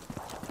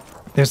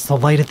 There's the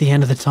light at the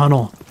end of the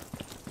tunnel.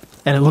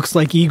 And it looks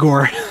like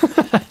Igor.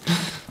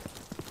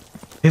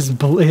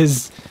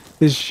 his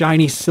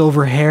shiny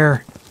silver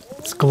hair.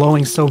 It's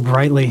glowing so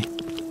brightly.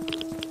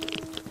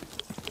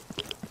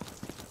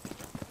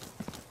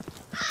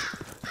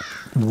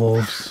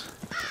 Wolves.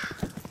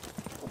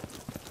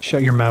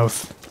 Shut your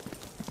mouth.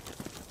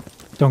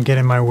 Don't get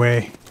in my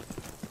way.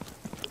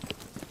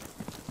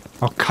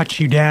 I'll cut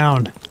you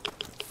down.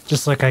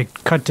 Just like I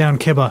cut down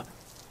Kibba.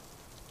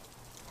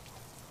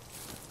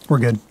 We're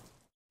good.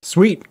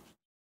 Sweet.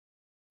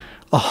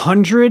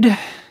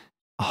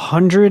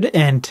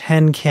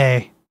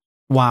 110K.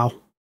 Wow.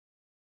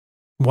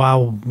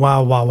 Wow.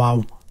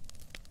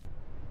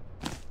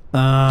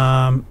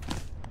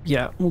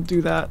 Yeah, we'll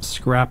do that.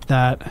 Scrap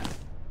that.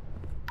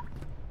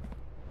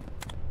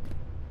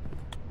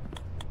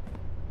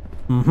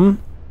 Mm-hmm.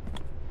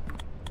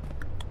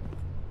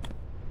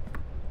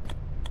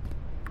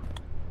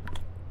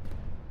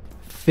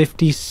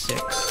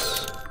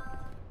 $56.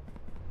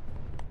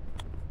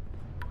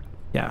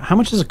 Yeah, how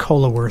much is a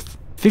cola worth?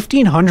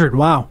 1,500,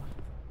 wow.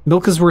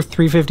 Milk is worth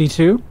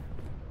 352?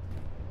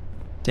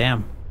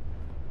 Damn.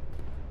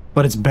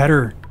 But it's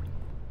better.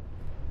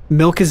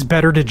 Milk is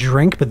better to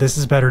drink, but this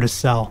is better to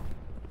sell.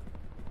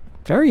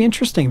 Very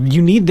interesting.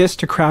 You need this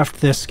to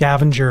craft this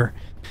scavenger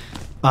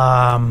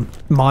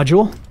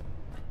module.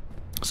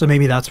 So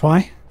maybe that's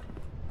why.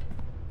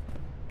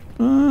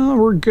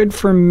 We're good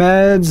for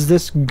meds.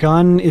 This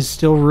gun is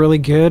still really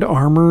good.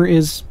 Armor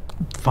is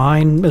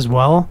fine as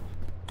well.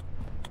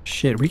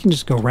 Shit, we can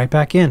just go right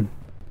back in.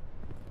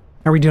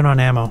 How are we doing on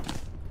ammo?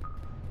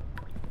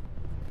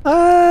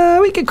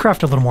 We could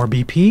craft a little more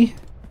BP.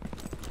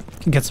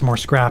 Can get some more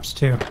scraps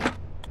too. I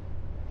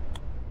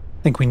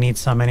think we need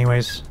some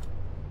anyways.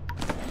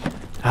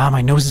 Ah,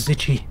 my nose is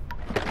itchy.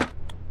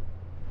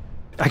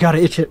 I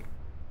gotta itch it.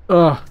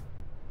 Ugh.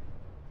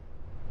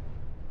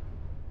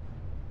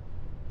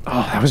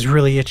 Oh, that was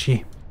really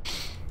itchy.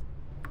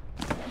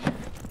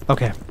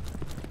 Okay.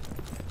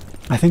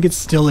 I think it's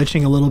still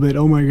itching a little bit.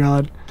 Oh my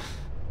god.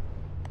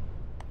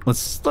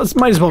 Let's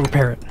might as well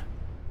repair it.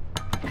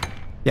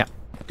 Yeah,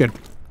 good.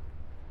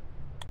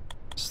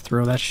 Just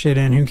throw that shit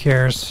in, who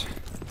cares?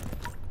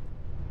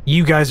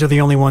 You guys are the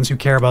only ones who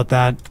care about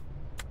that.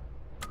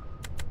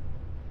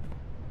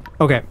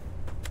 Okay.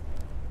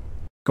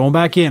 Going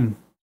back in.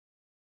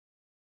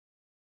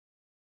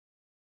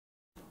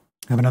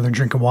 Have another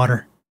drink of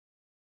water.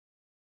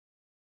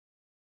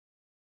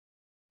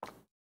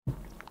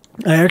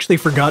 I actually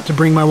forgot to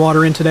bring my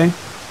water in today.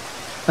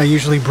 I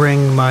usually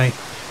bring my,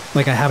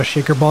 like I have a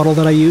shaker bottle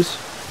that I use.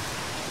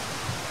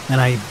 And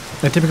I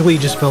typically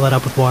just fill that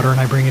up with water and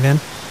I bring it in.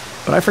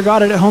 But I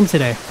forgot it at home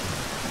today.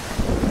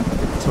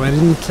 So I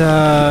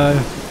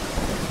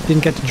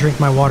didn't get to drink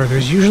my water.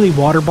 There's usually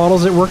water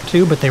bottles at work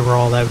too, but they were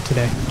all out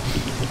today.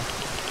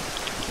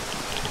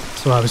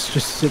 So I was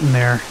just sitting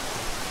there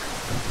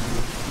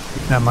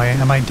at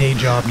my day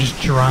job, just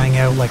drying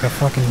out like a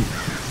fucking,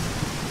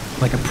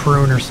 like a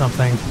prune or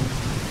something.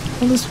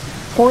 Well, this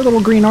poor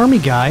little green army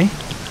guy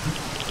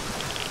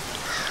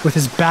with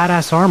his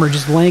badass armor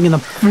just laying in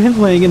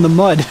the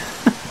mud.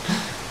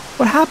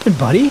 What happened,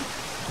 buddy?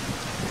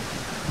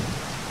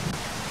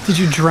 Did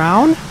you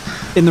drown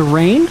in the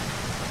rain?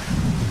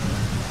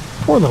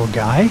 Poor little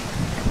guy.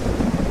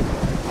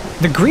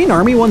 The green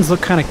army ones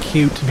look kind of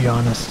cute, to be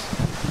honest.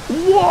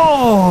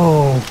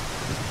 Whoa!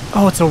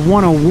 Oh, it's a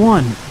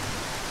 101.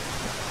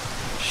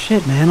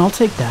 Shit, man, I'll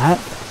take that.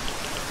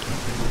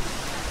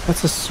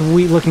 That's a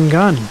sweet looking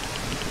gun.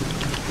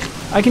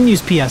 I can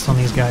use PS on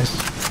these guys.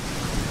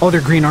 Oh,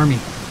 they're green army.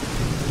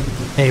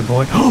 Hey,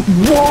 boy.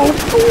 Whoa!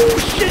 Oh,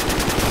 shit!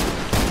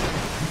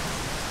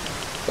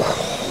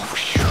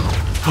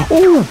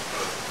 Oh!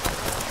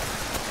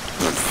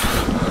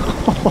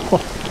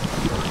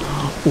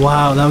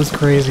 Wow, that was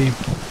crazy.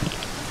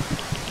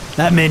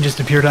 That man just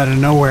appeared out of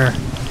nowhere.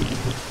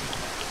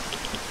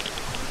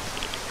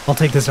 I'll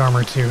take this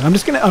armor too. I'm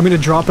gonna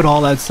drop it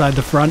all outside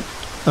the front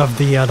of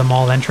the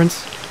mall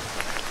entrance.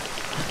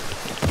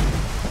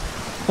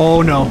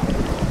 Oh no.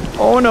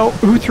 Oh no,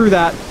 who threw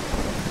that?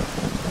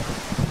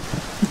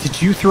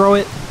 Did you throw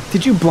it?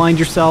 Did you blind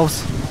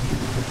yourselves?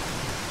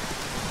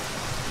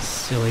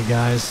 Silly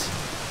guys.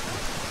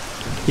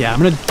 Yeah,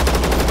 I'm gonna...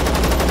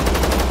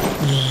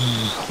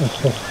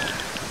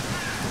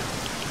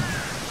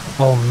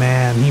 Oh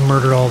man, he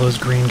murdered all those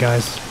green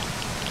guys.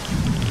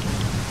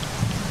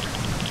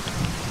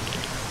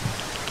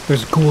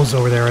 There's ghouls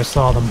over there, I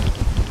saw them.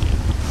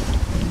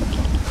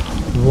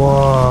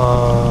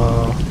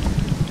 Whoa.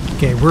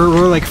 Okay,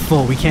 we're like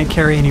full, we can't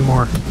carry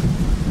anymore.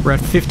 We're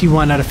at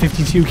 51 out of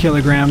 52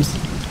 kilograms.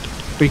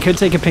 We could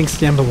take a pink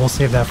stem, but we'll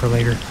save that for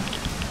later.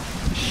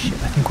 Shit,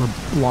 I think we're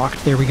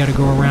blocked there, we gotta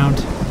go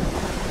around.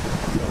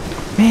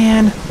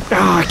 Man!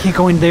 Ah, I can't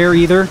go in there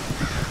either.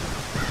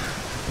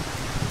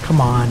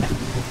 Come on.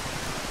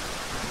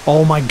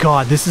 Oh my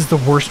god, this is the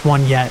worst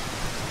one yet.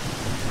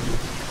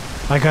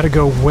 I gotta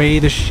go way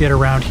the shit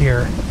around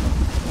here.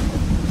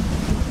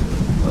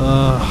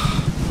 Ugh.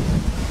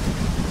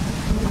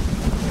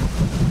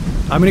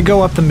 I'm gonna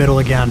go up the middle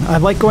again. I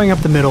like going up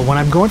the middle. When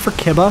I'm going for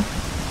괊ᴏ,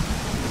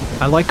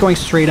 I like going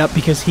straight up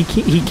because he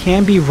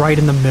can be right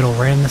in the middle,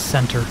 right in the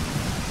center.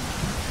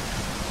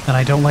 And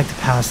I don't like to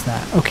pass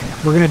that. Okay,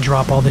 we're gonna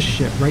drop all this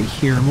shit right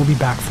here and we'll be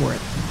back for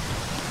it.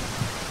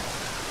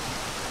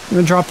 I'm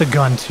gonna drop the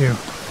gun too.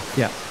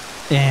 Yeah.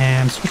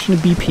 And switching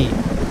to BP.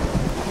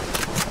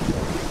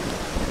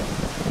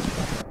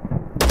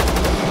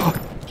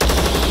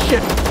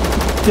 Shit!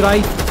 Did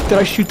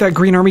I shoot that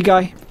green army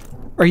guy?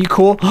 Are you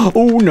cool?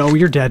 Oh no,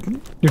 you're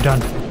dead. You're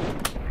done.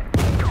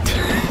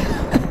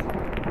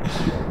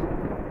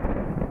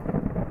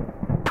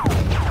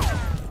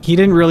 He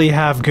didn't really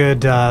have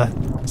good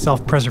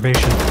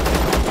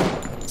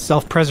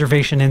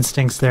self-preservation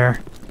instincts there.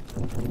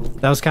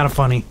 That was kind of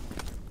funny.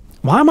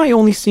 Why am I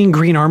only seeing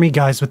green army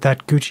guys with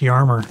that Gucci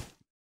armor?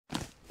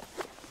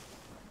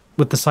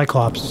 With the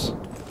Cyclops.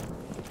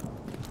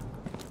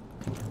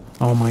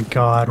 Oh my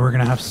god, we're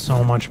gonna have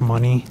so much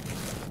money.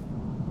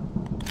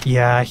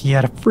 Yeah, he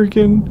had a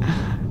freaking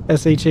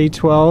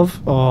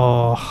SHA-12.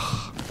 Oh.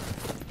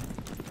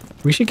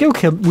 We should kill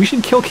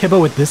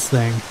괊ᴏ with this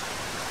thing.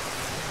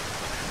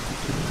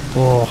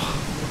 Oh.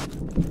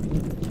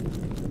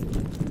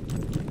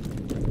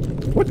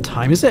 What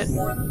time is it?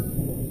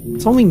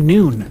 It's only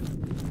noon.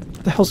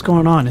 What the hell's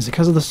going on? Is it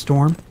because of the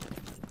storm?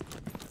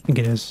 I think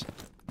it is.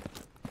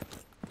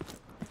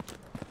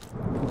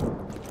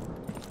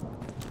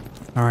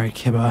 Alright,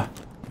 괊ᴏ.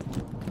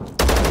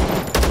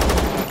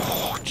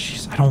 Oh,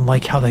 jeez. I don't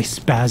like how they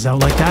spaz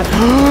out like that.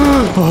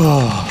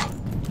 Oh.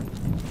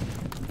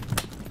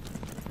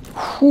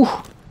 Whew.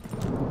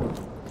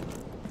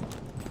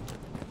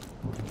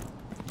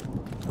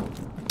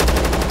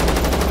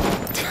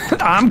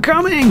 I'm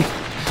coming!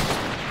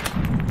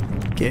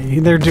 Okay,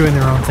 they're doing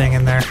their own thing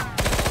in there.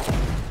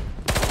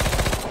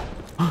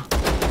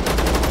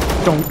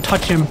 Don't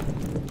touch him.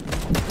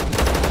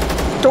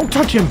 Don't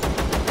touch him!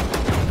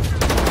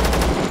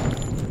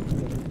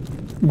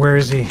 Where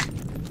is he?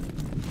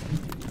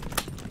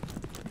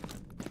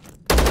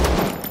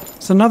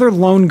 There's another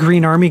lone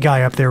green army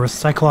guy up there with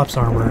Cyclops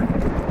armor.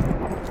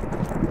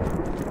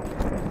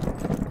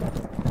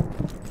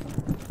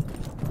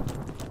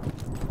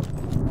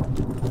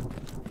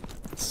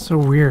 It's so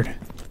weird.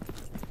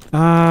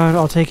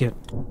 I'll take it.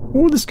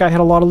 Ooh, this guy had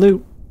a lot of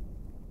loot.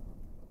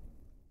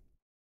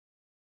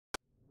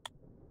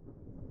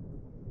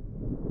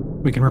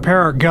 We can repair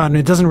our gun.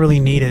 It doesn't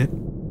really need it.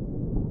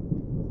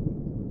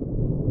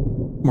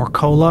 More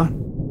cola.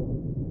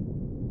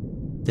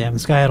 Damn,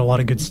 this guy had a lot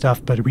of good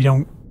stuff, but we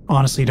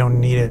honestly don't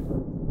need it.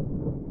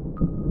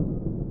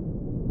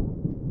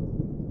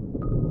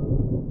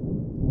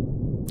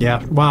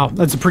 Yeah, wow,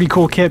 that's a pretty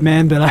cool kit,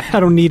 man, but I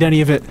don't need any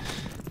of it.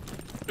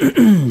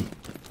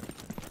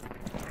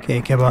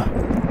 Okay, Kibba.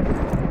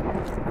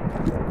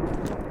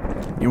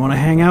 You want to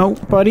hang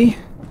out, buddy?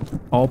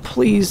 Oh,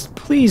 please,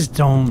 please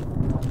don't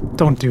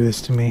do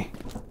this to me.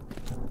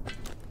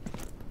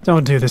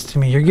 Don't do this to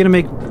me.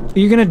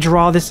 You're gonna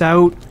draw this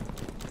out.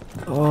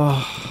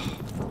 Oh,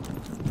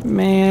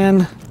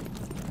 man.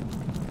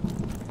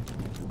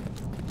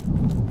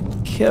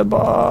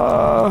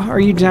 Kibba, are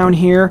you down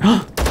here?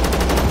 No.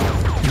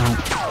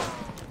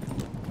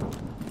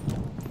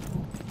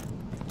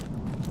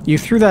 You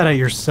threw that at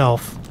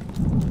yourself.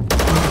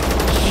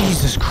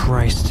 Jesus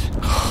Christ.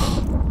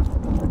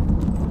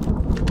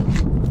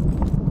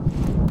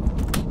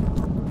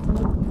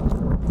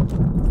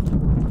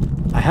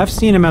 I have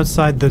seen him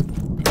outside the...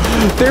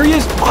 There he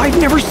is! I've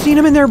never seen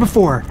him in there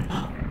before!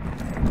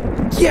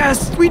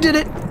 Yes! We did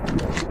it!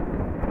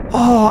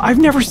 Oh, I've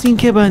never seen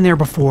Kibba in there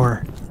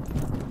before.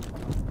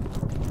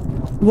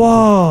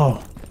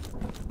 Whoa!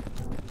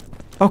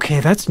 Okay,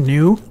 that's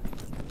new.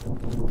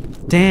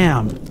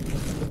 Damn.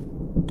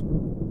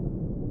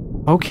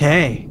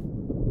 Okay.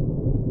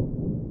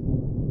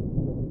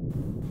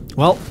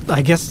 Well,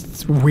 I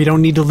guess we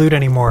don't need to loot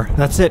anymore.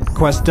 That's it.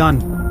 Quest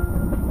done.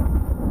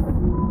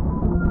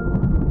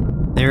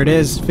 There it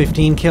is.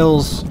 15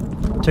 kills.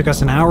 Took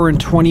us an hour and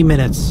 20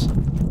 minutes.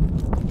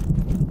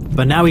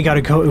 But now we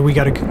gotta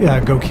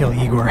go kill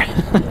Igor.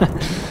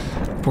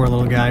 Poor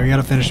little guy. We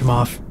gotta finish him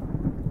off.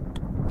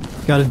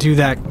 Gotta do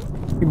that,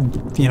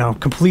 you know,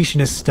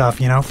 completionist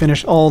stuff, you know?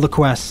 Finish all the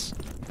quests.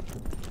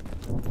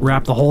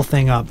 Wrap the whole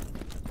thing up.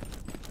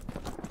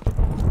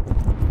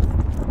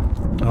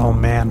 Oh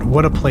man,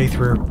 what a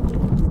playthrough.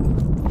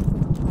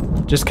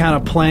 Just kind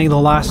of playing the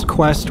last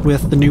quest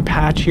with the new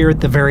patch here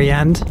at the very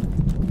end.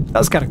 That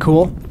was kind of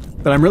cool.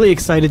 But I'm really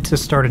excited to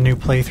start a new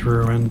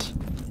playthrough and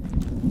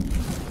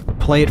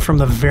play it from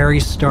the very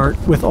start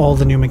with all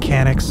the new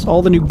mechanics.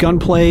 All the new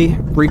gunplay,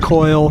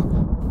 recoil,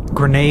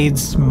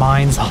 grenades,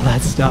 mines, all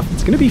that stuff.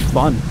 It's gonna be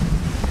fun.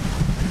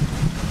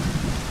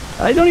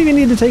 I don't even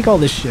need to take all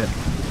this shit.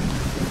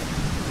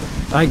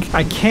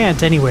 I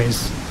can't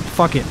anyways.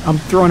 Fuck it. I'm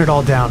throwing it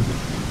all down.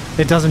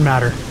 It doesn't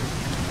matter.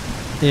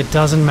 It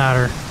doesn't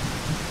matter.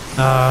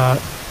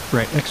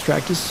 Right,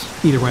 extract is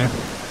either way.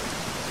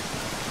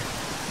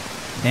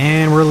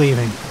 And we're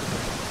leaving.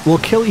 We'll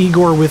kill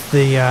Igor with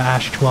the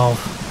Ash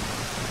 12.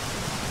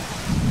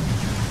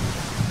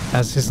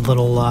 As his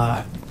little,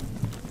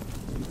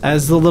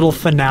 as the little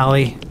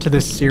finale to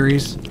this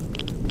series.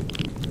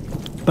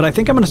 But I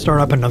think I'm going to start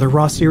up another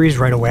Raw series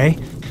right away.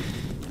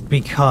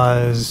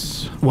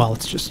 Because, well,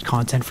 it's just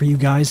content for you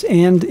guys.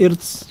 And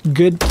it's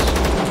good.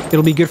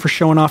 It'll be good for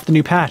showing off the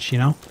new patch, you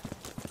know?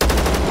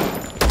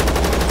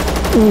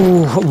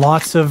 Ooh,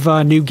 lots of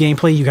new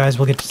gameplay. You guys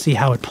will get to see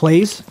how it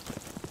plays.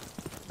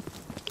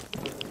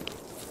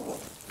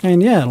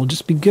 And yeah, it'll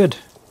just be good.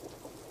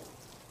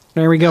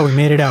 There we go, we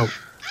made it out.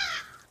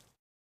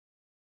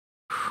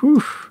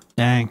 Whew,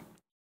 dang.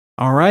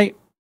 Alright.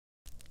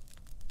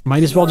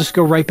 Might as well just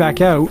go right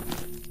back out.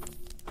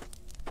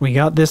 We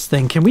got this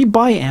thing. Can we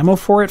buy ammo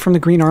for it from the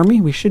Green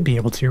Army? We should be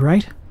able to,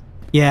 right?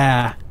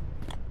 Yeah.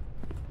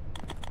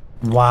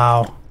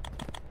 Wow.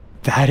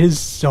 That is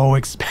so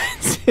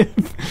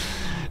expensive.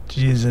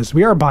 Jesus.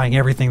 We are buying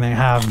everything they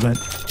have, but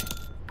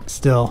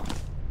still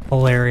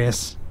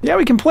hilarious. Yeah,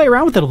 we can play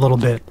around with it a little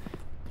bit.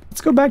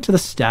 Let's go back to the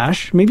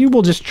stash. Maybe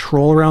we'll just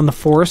troll around the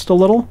forest a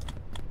little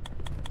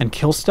and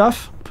kill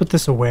stuff. Put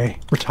this away.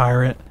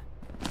 Retire it.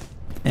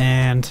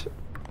 And...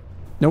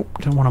 nope,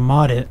 don't want to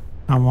mod it.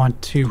 I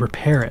want to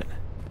repair it.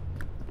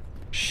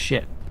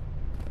 Shit.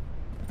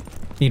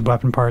 Need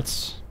weapon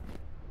parts.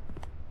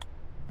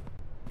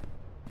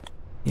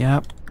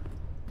 Yep.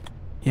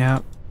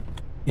 Yep.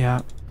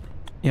 Yep.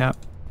 Yep.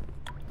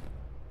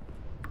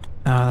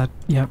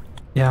 Yep.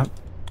 Yep.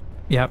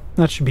 Yep.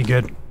 That should be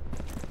good.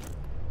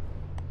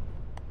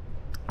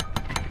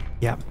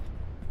 Yep.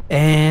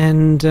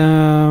 And,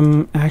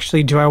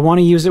 actually, do I want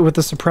to use it with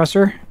the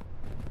suppressor?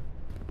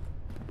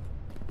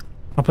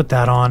 I'll put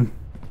that on.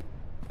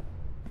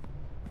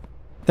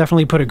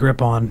 Definitely put a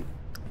grip on.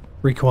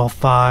 Recoil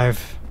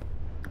 5.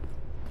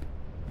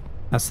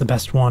 That's the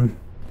best one.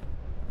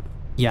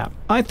 Yeah.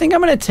 I think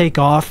I'm going to take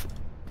off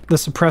the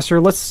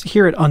suppressor. Let's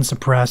hear it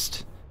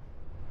unsuppressed.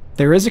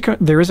 There is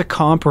a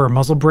comp or a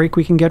muzzle brake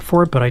we can get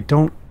for it, but I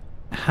don't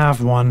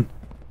have one.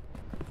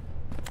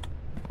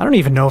 I don't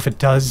even know if it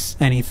does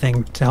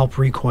anything to help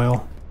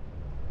recoil.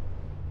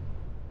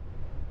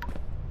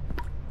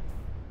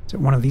 Is it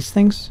one of these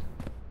things?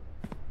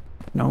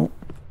 No.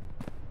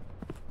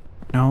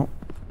 No.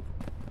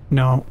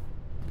 No.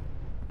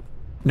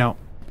 No.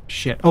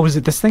 Shit. Oh, is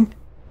it this thing?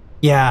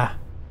 Yeah.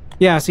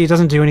 Yeah, see, it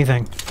doesn't do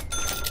anything.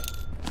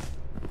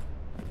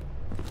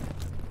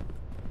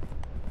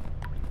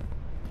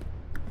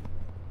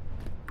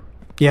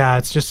 Yeah,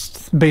 it's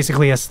just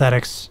basically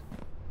aesthetics.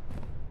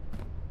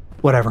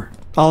 Whatever.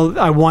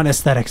 I want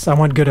aesthetics. I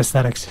want good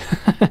aesthetics.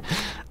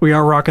 We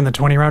are rocking the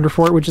 20 rounder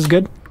for it, which is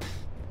good.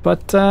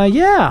 But,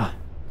 yeah.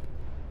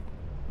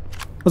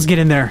 Let's get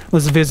in there.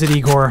 Let's visit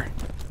Igor.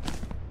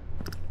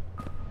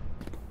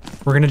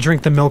 We're gonna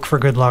drink the milk for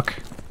good luck.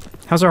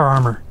 How's our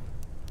armor?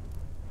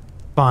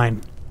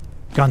 Fine.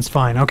 Gun's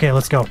fine. Okay,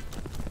 let's go.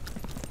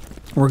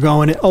 We're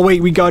going... Oh,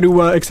 wait, we gotta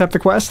accept the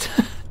quest?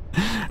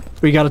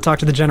 We gotta talk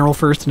to the general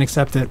first and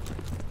accept it.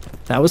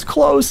 That was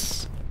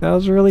close. That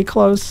was really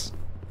close.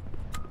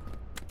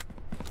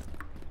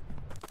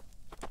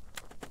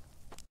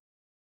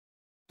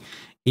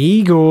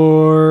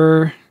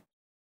 Igor.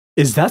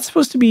 Is that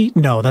supposed to be...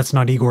 No, that's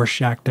not Igor's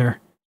shack there.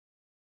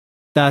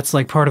 That's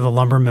like part of the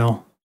lumber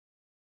mill.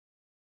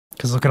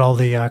 Because look at all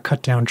the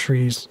cut down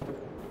trees.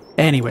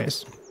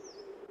 Anyways.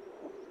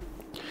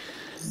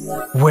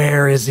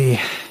 Where is he?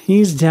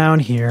 He's down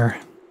here.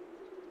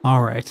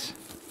 Alright.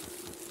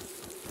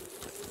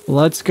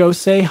 Let's go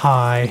say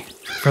hi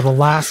for the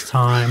last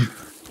time.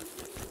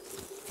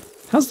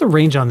 How's the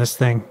range on this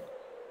thing?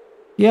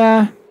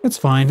 Yeah, it's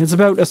fine. It's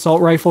about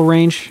assault rifle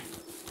range.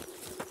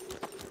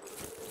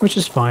 Which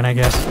is fine, I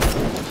guess.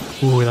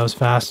 Ooh, that was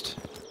fast.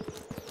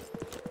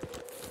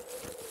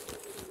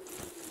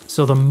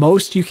 So the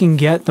most you can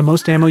get, the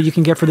most ammo you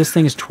can get for this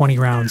thing is 20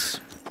 rounds.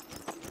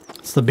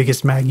 It's the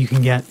biggest mag you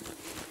can get.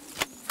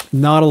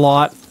 Not a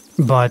lot,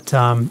 but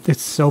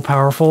it's so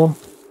powerful.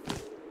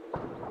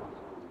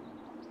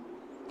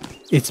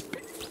 It's...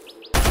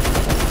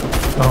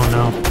 Oh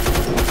no.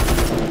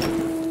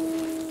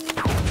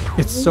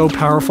 It's so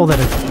powerful that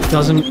it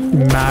doesn't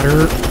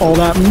matter all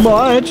that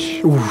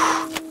much. Oof.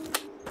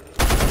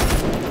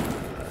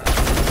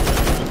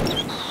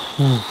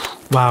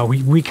 Oof. Wow,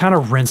 we kind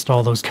of rinsed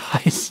all those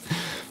guys.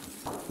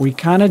 We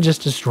kind of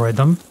just destroyed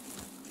them.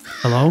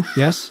 Hello?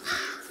 Yes?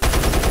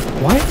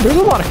 Why? There's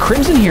a lot of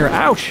crimson here.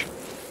 Ouch!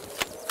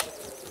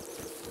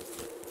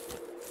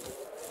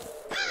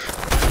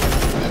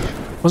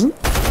 Wasn't...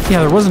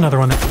 Yeah, there was another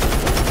one that...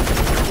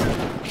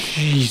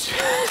 Jeez.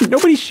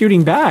 Nobody's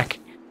shooting back.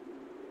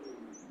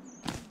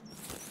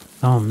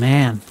 Oh,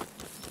 man.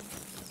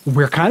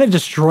 We're kind of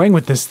destroying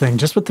with this thing,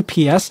 just with the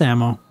PS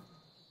ammo.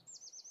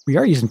 We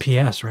are using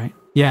PS, right?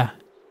 Yeah.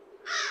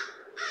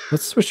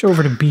 Let's switch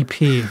over to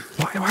BP.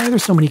 Why are there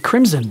so many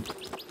crimson?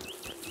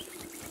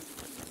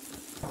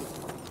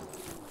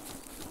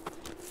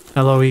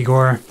 Hello,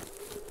 Igor.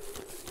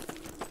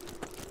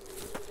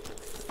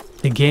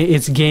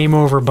 It's game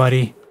over,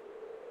 buddy.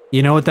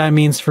 You know what that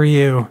means for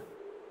you.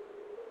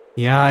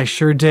 Yeah, I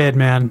sure did,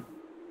 man.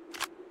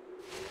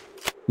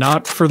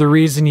 Not for the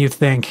reason you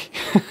think.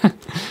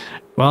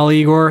 Well,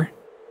 Igor,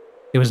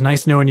 it was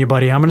nice knowing you,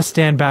 buddy. I'm gonna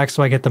stand back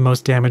so I get the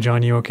most damage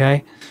on you,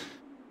 okay?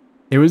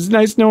 It was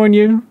nice knowing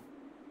you.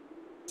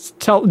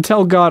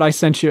 Tell God I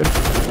sent you.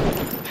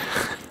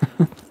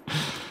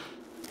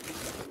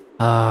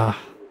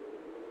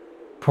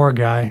 Poor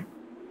guy.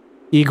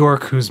 Igor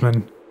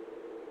Kuzmin.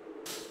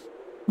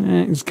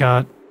 He's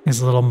got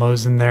his little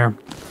mows in there.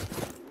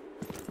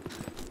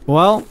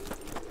 Well,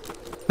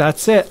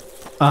 that's it.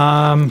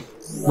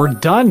 We're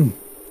done.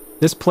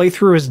 This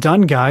playthrough is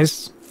done,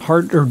 guys.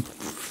 Zero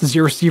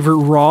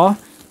Sievert Raw.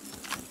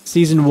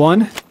 Season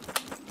 1.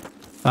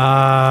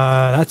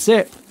 That's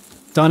it.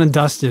 Done and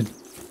dusted.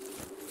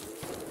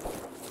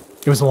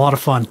 It was a lot of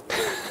fun.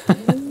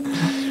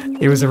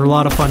 It was a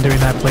lot of fun doing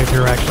that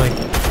playthrough, actually.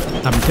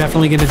 I'm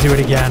definitely going to do it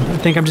again. I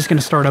think I'm just going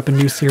to start up a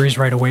new series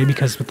right away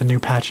because with the new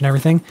patch and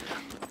everything.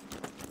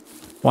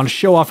 Want to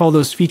show off all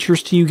those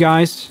features to you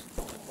guys.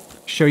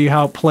 Show you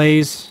how it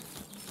plays.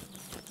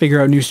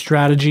 Figure out new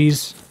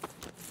strategies.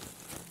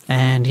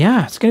 And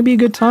yeah, it's going to be a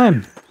good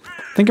time.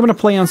 I think I'm going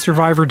to play on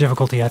Survivor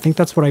difficulty. I think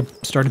that's what I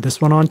started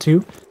this one on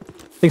too.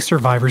 I think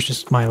Survivor's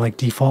just my like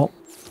default.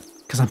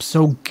 Because I'm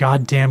so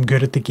goddamn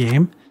good at the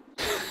game.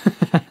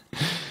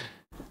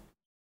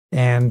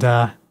 And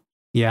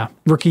yeah,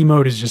 rookie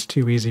mode is just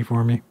too easy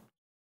for me.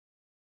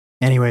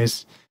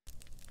 Anyways,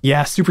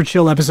 yeah, super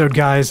chill episode,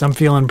 guys. I'm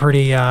feeling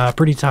pretty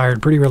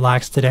tired, pretty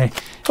relaxed today.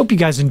 Hope you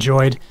guys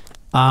enjoyed.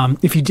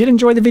 If you did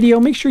enjoy the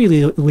video, make sure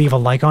you leave a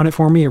like on it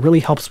for me. It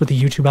really helps with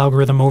the YouTube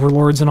algorithm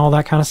overlords and all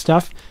that kind of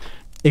stuff.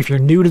 If you're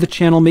new to the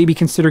channel, maybe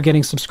consider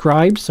getting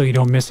subscribed so you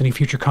don't miss any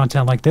future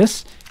content like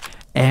this.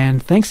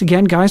 And thanks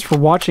again, guys, for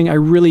watching. I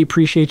really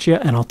appreciate you,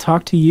 and I'll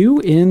talk to you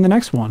in the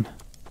next one.